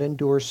will not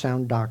endure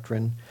sound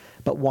doctrine,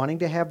 but wanting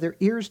to have their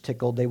ears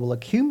tickled, they will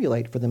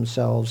accumulate for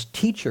themselves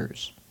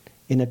teachers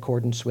in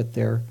accordance with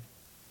their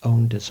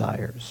own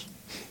desires.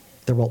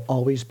 There will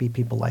always be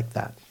people like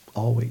that.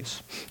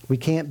 Always. We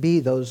can't be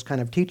those kind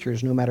of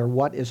teachers no matter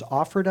what is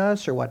offered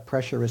us or what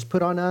pressure is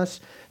put on us.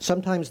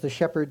 Sometimes the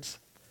shepherds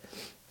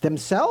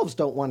themselves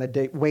don't want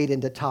to wade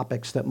into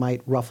topics that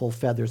might ruffle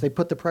feathers. They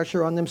put the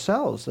pressure on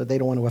themselves that they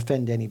don't want to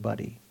offend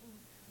anybody.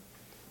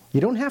 You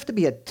don't have to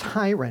be a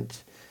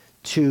tyrant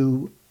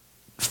to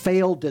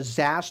fail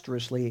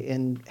disastrously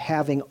in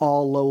having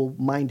all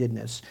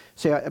low-mindedness.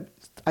 See, I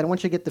don't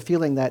want you to get the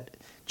feeling that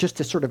just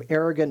a sort of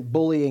arrogant,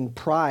 bullying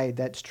pride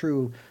that's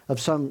true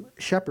of some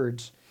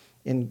shepherds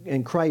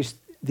in Christ,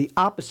 the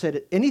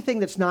opposite, anything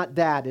that's not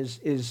that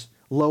is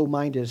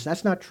low-mindedness.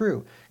 That's not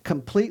true.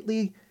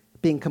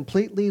 Being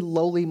completely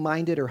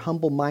lowly-minded or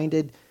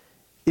humble-minded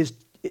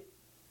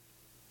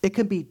it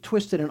can be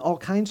twisted in all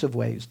kinds of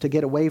ways to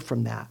get away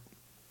from that.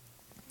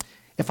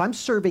 If I'm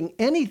serving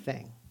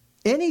anything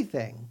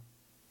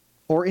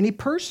or any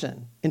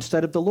person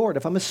instead of the Lord,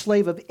 if I'm a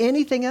slave of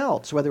anything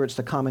else, whether it's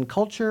the common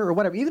culture or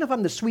whatever, even if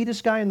I'm the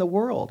sweetest guy in the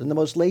world and the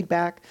most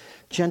laid-back,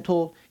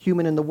 gentle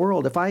human in the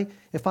world, if I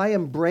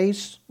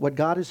embrace what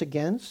God is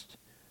against,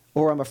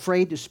 or I'm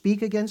afraid to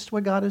speak against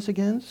what God is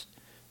against,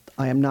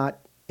 I am not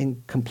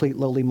in complete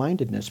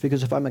lowly-mindedness.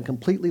 Because if I'm a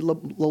completely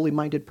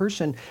lowly-minded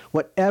person,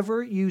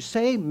 whatever you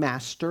say,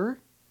 Master,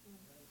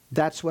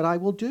 that's what I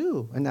will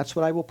do, and that's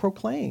what I will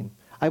proclaim.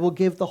 I will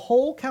give the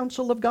whole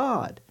counsel of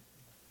God.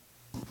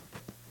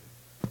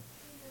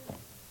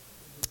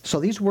 So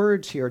these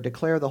words here,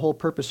 declare the whole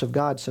purpose of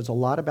God, says a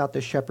lot about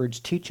the shepherd's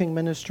teaching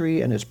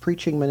ministry and his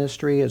preaching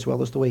ministry, as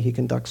well as the way he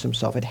conducts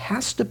himself. It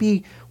has to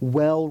be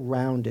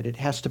well-rounded. It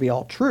has to be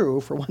all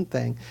true, for one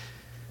thing.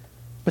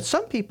 But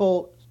some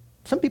people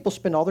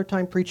spend all their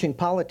time preaching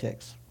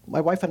politics. My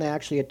wife and I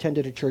actually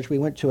attended a church. We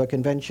went to a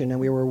convention, and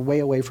we were way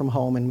away from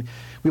home, and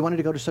we wanted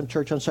to go to some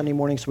church on Sunday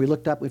morning, so we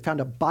looked up. We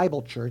found a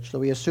Bible church, so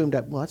we assumed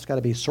that, well, that's got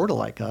to be sort of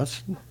like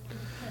us.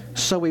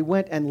 So we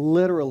went, and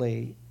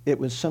literally, it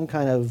was some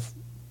kind of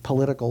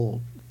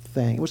political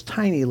thing. It was a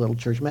tiny little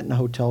church. Met in a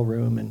hotel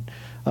room, and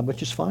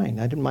which is fine.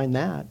 I didn't mind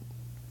that.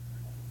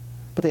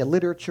 But they had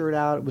literature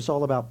out. It was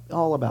all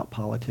about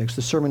politics.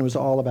 The sermon was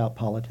all about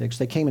politics.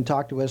 They came and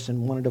talked to us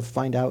and wanted to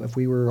find out if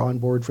we were on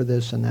board for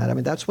this and that. I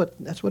mean, that's what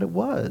it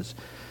was.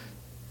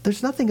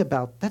 There's nothing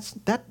about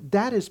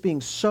that is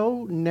being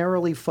so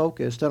narrowly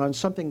focused and on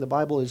something the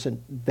Bible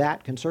isn't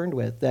that concerned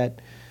with, that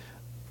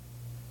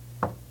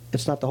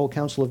it's not the whole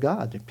counsel of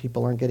God.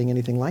 People aren't getting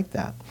anything like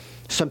that.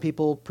 Some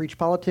people preach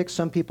politics.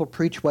 Some people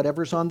preach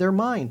whatever's on their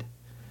mind.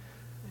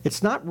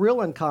 It's not real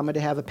uncommon to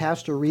have a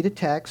pastor read a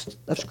text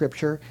of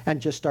Scripture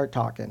and just start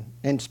talking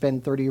and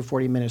spend 30 or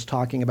 40 minutes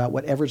talking about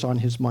whatever's on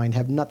his mind,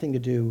 have nothing to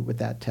do with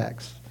that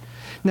text.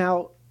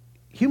 Now,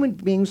 human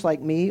beings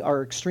like me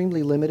are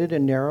extremely limited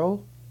and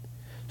narrow.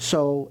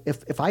 So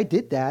if I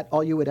did that,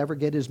 all you would ever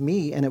get is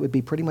me, and it would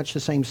be pretty much the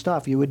same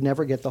stuff. You would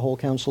never get the whole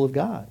counsel of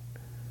God.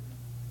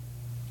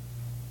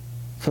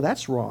 So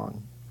that's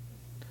wrong.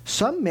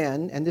 Some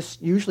men, and this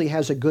usually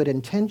has a good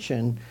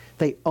intention,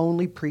 they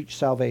only preach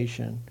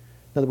salvation.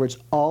 In other words,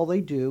 all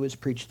they do is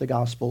preach the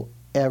gospel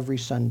every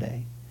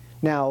Sunday.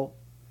 Now,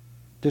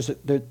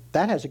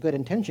 that has a good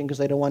intention because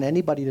they don't want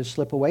anybody to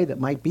slip away that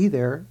might be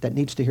there that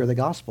needs to hear the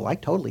gospel. I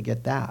totally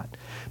get that.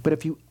 But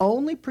if you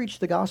only preach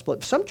the gospel,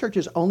 if some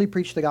churches only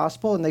preach the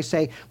gospel and they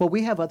say, well,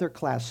 we have other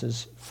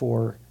classes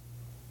for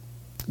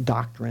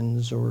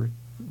doctrines or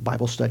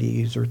Bible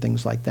studies or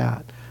things like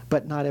that,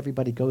 but not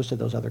everybody goes to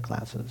those other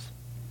classes.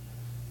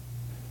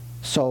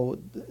 So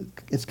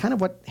it's kind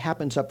of what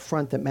happens up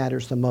front that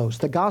matters the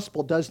most. The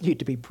gospel does need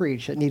to be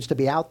preached. It needs to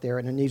be out there,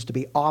 and it needs to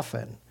be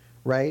often,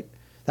 right?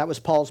 That was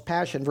Paul's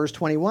passion. Verse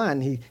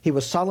 21, he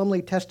was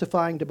solemnly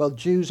testifying to both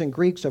Jews and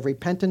Greeks of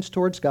repentance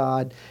towards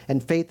God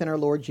and faith in our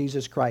Lord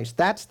Jesus Christ.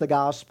 That's the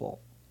gospel.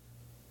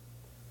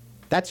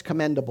 That's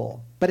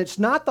commendable. But it's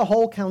not the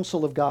whole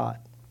counsel of God.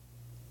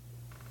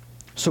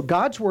 So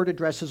God's word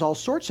addresses all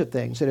sorts of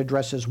things. It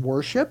addresses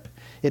worship.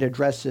 It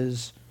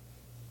addresses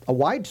a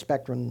wide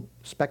spectrum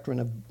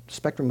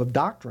of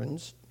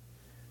doctrines.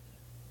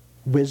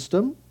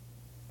 Wisdom.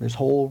 There's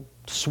whole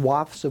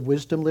swaths of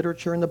wisdom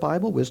literature in the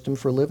Bible, wisdom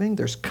for living.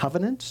 There's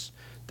covenants.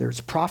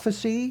 There's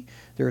prophecy.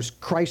 There's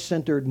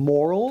Christ-centered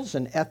morals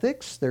and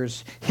ethics.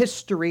 There's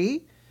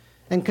history.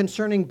 And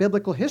concerning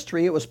biblical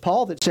history, it was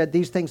Paul that said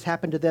these things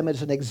happened to them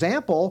as an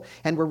example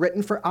and were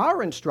written for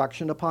our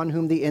instruction, upon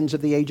whom the ends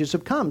of the ages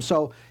have come.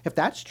 So if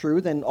that's true,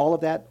 then all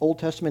of that Old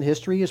Testament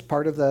history is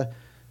part of the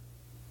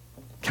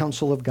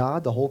counsel of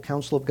God, the whole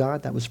counsel of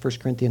God. That was 1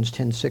 Corinthians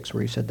 10:6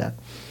 where he said that.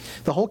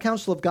 The whole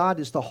counsel of God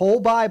is the whole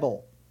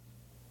Bible.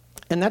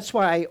 And that's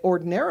why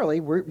ordinarily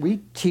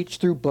we teach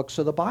through books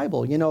of the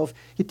Bible. You know, if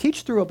you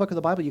teach through a book of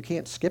the Bible, you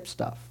can't skip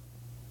stuff.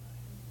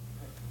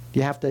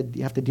 You have to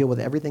deal with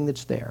everything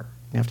that's there.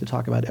 You have to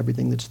talk about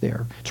everything that's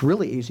there. It's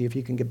really easy if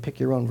you can pick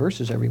your own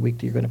verses every week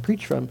that you're going to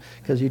preach from,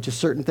 because you just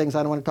certain things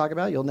I don't want to talk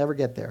about, you'll never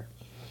get there.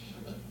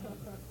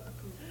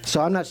 So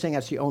I'm not saying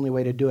that's the only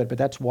way to do it, but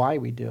that's why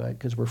we do it,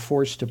 because we're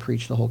forced to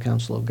preach the whole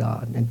counsel of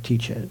God and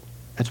teach it.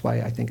 That's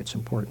why I think it's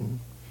important.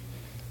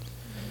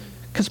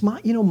 Because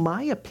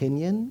my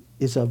opinion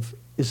is of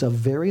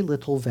very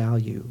little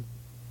value.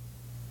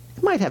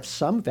 It might have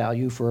some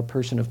value for a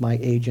person of my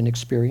age and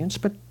experience,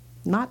 but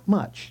not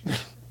much.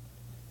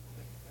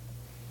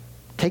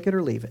 Take it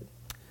or leave it.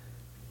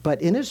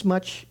 But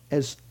inasmuch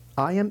as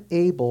I am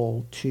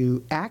able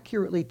to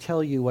accurately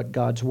tell you what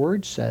God's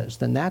Word says,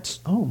 then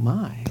that's, oh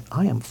my,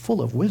 I am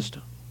full of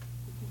wisdom.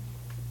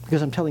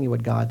 Because I'm telling you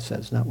what God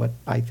says, not what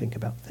I think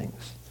about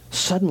things.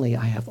 Suddenly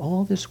I have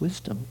all this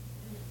wisdom.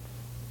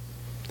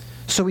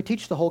 So we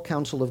teach the whole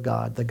counsel of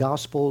God, the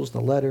Gospels,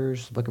 the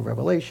letters, the book of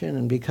Revelation,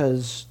 and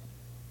because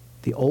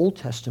the Old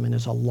Testament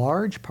is a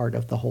large part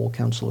of the whole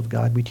counsel of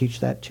God, we teach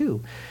that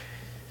too.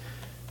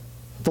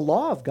 The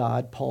law of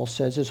God, Paul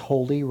says, is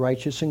holy,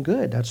 righteous, and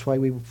good. That's why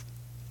we're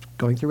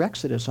going through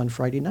Exodus on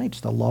Friday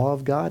nights. The law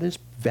of God is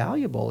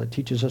valuable. It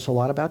teaches us a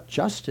lot about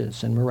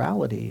justice and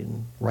morality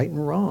and right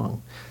and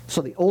wrong.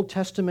 So the Old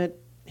Testament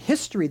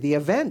history, the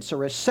events,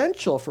 are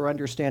essential for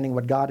understanding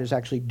what God is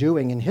actually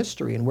doing in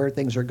history and where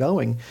things are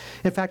going.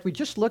 In fact, we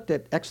just looked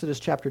at Exodus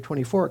chapter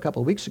 24 a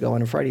couple of weeks ago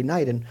on a Friday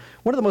night, and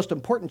one of the most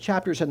important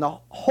chapters in the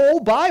whole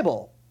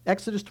Bible,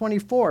 Exodus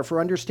 24, for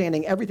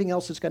understanding everything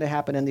else that's going to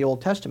happen in the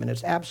Old Testament.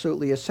 It's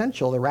absolutely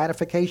essential. The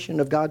ratification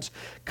of God's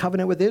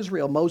covenant with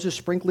Israel, Moses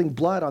sprinkling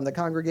blood on the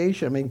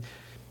congregation. I mean,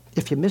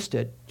 if you missed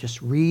it,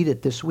 just read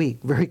it this week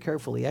very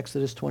carefully,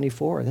 Exodus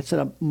 24. That's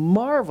a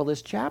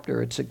marvelous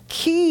chapter. It's a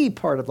key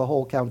part of the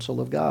whole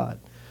counsel of God.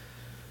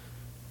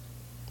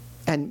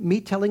 And me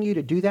telling you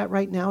to do that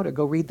right now, to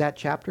go read that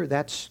chapter,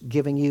 that's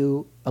giving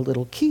you a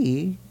little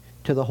key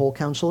to the whole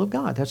counsel of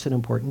God. That's an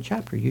important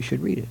chapter. You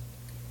should read it.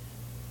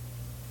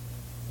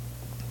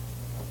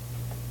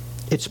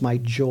 It's my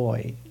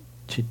joy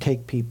to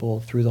take people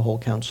through the whole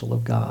counsel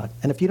of God.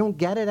 And if you don't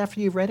get it after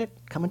you've read it,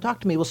 come and talk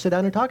to me. We'll sit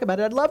down and talk about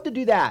it. I'd love to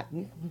do that.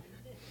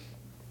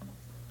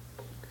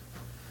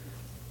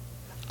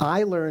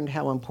 I learned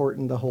how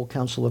important the whole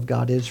counsel of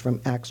God is from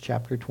Acts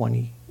chapter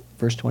 20,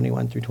 verse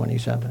 21 through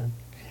 27.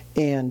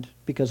 And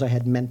because I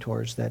had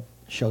mentors that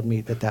showed me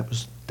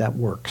that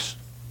works.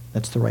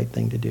 That's the right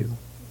thing to do.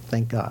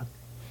 Thank God.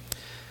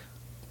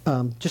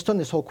 Just on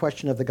this whole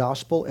question of the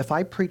gospel, if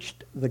I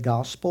preached the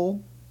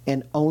gospel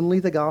and only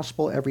the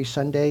gospel every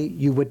Sunday,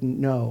 you wouldn't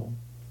know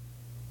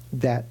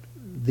that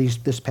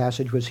this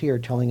passage was here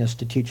telling us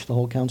to teach the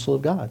whole counsel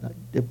of God.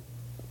 It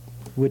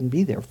wouldn't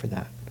be there for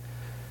that.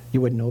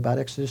 You wouldn't know about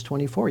Exodus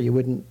 24. You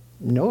wouldn't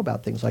know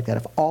about things like that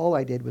if all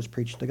I did was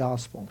preach the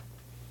gospel.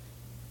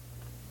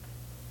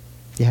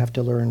 You have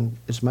to learn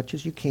as much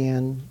as you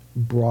can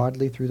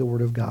broadly through the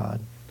Word of God.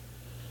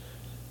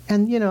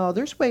 And,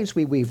 there's ways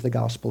we weave the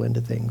gospel into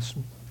things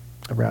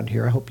around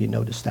here. I hope you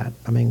notice that.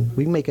 I mean,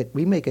 we make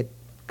it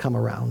come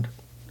around.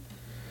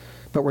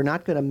 But we're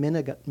not going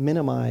to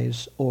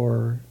minimize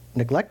or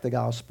neglect the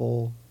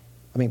gospel.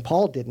 I mean,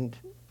 Paul didn't,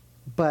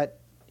 but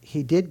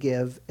he did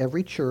give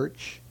every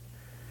church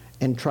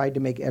and tried to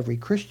make every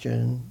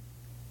Christian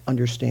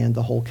understand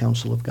the whole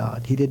counsel of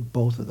God. He did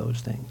both of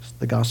those things.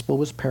 The gospel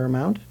was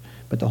paramount,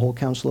 but the whole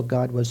counsel of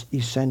God was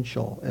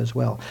essential as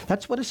well.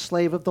 That's what a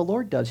slave of the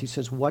Lord does. He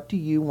says, what do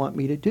you want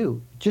me to do?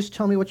 Just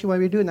tell me what you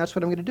want me to do, and that's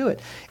what I'm going to do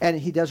it. And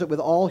he does it with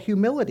all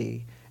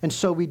humility. And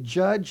so we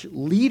judge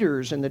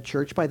leaders in the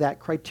church by that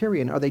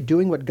criterion. Are they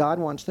doing what God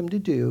wants them to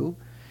do?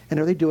 And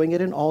are they doing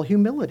it in all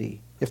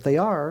humility? If they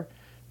are,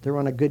 they're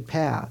on a good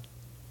path.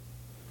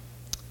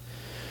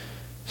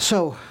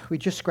 So we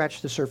just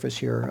scratched the surface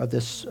here of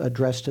this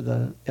address to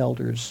the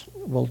elders.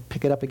 We'll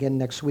pick it up again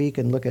next week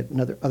and look at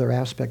other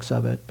aspects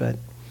of it. But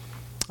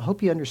I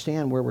hope you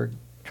understand where we're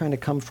trying to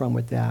come from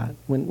with that.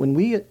 When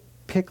we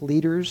pick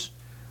leaders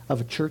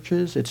of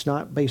churches, it's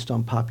not based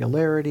on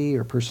popularity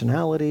or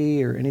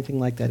personality or anything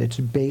like that. It's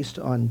based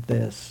on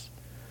this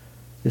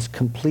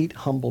complete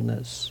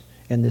humbleness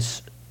and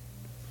this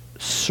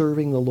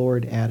serving the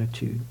Lord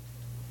attitude,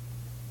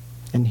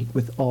 and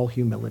with all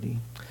humility.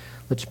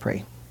 Let's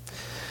pray.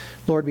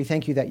 Lord, we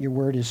thank you that your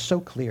word is so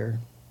clear.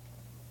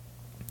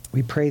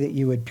 We pray that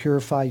you would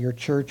purify your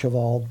church of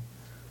all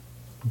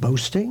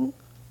boasting,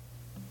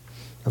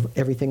 of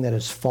everything that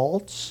is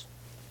false,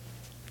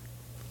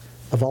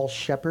 of all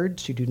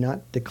shepherds who do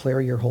not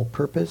declare your whole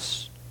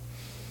purpose,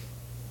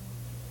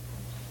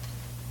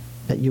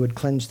 that you would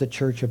cleanse the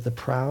church of the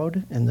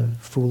proud and the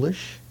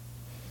foolish,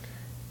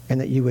 and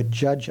that you would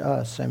judge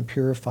us and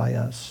purify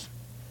us,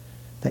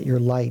 that your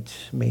light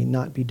may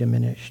not be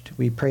diminished.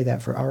 We pray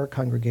that for our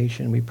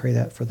congregation. We pray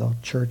that for the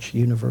church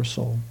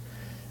universal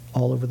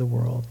all over the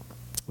world.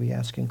 We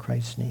ask in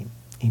Christ's name.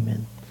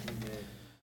 Amen.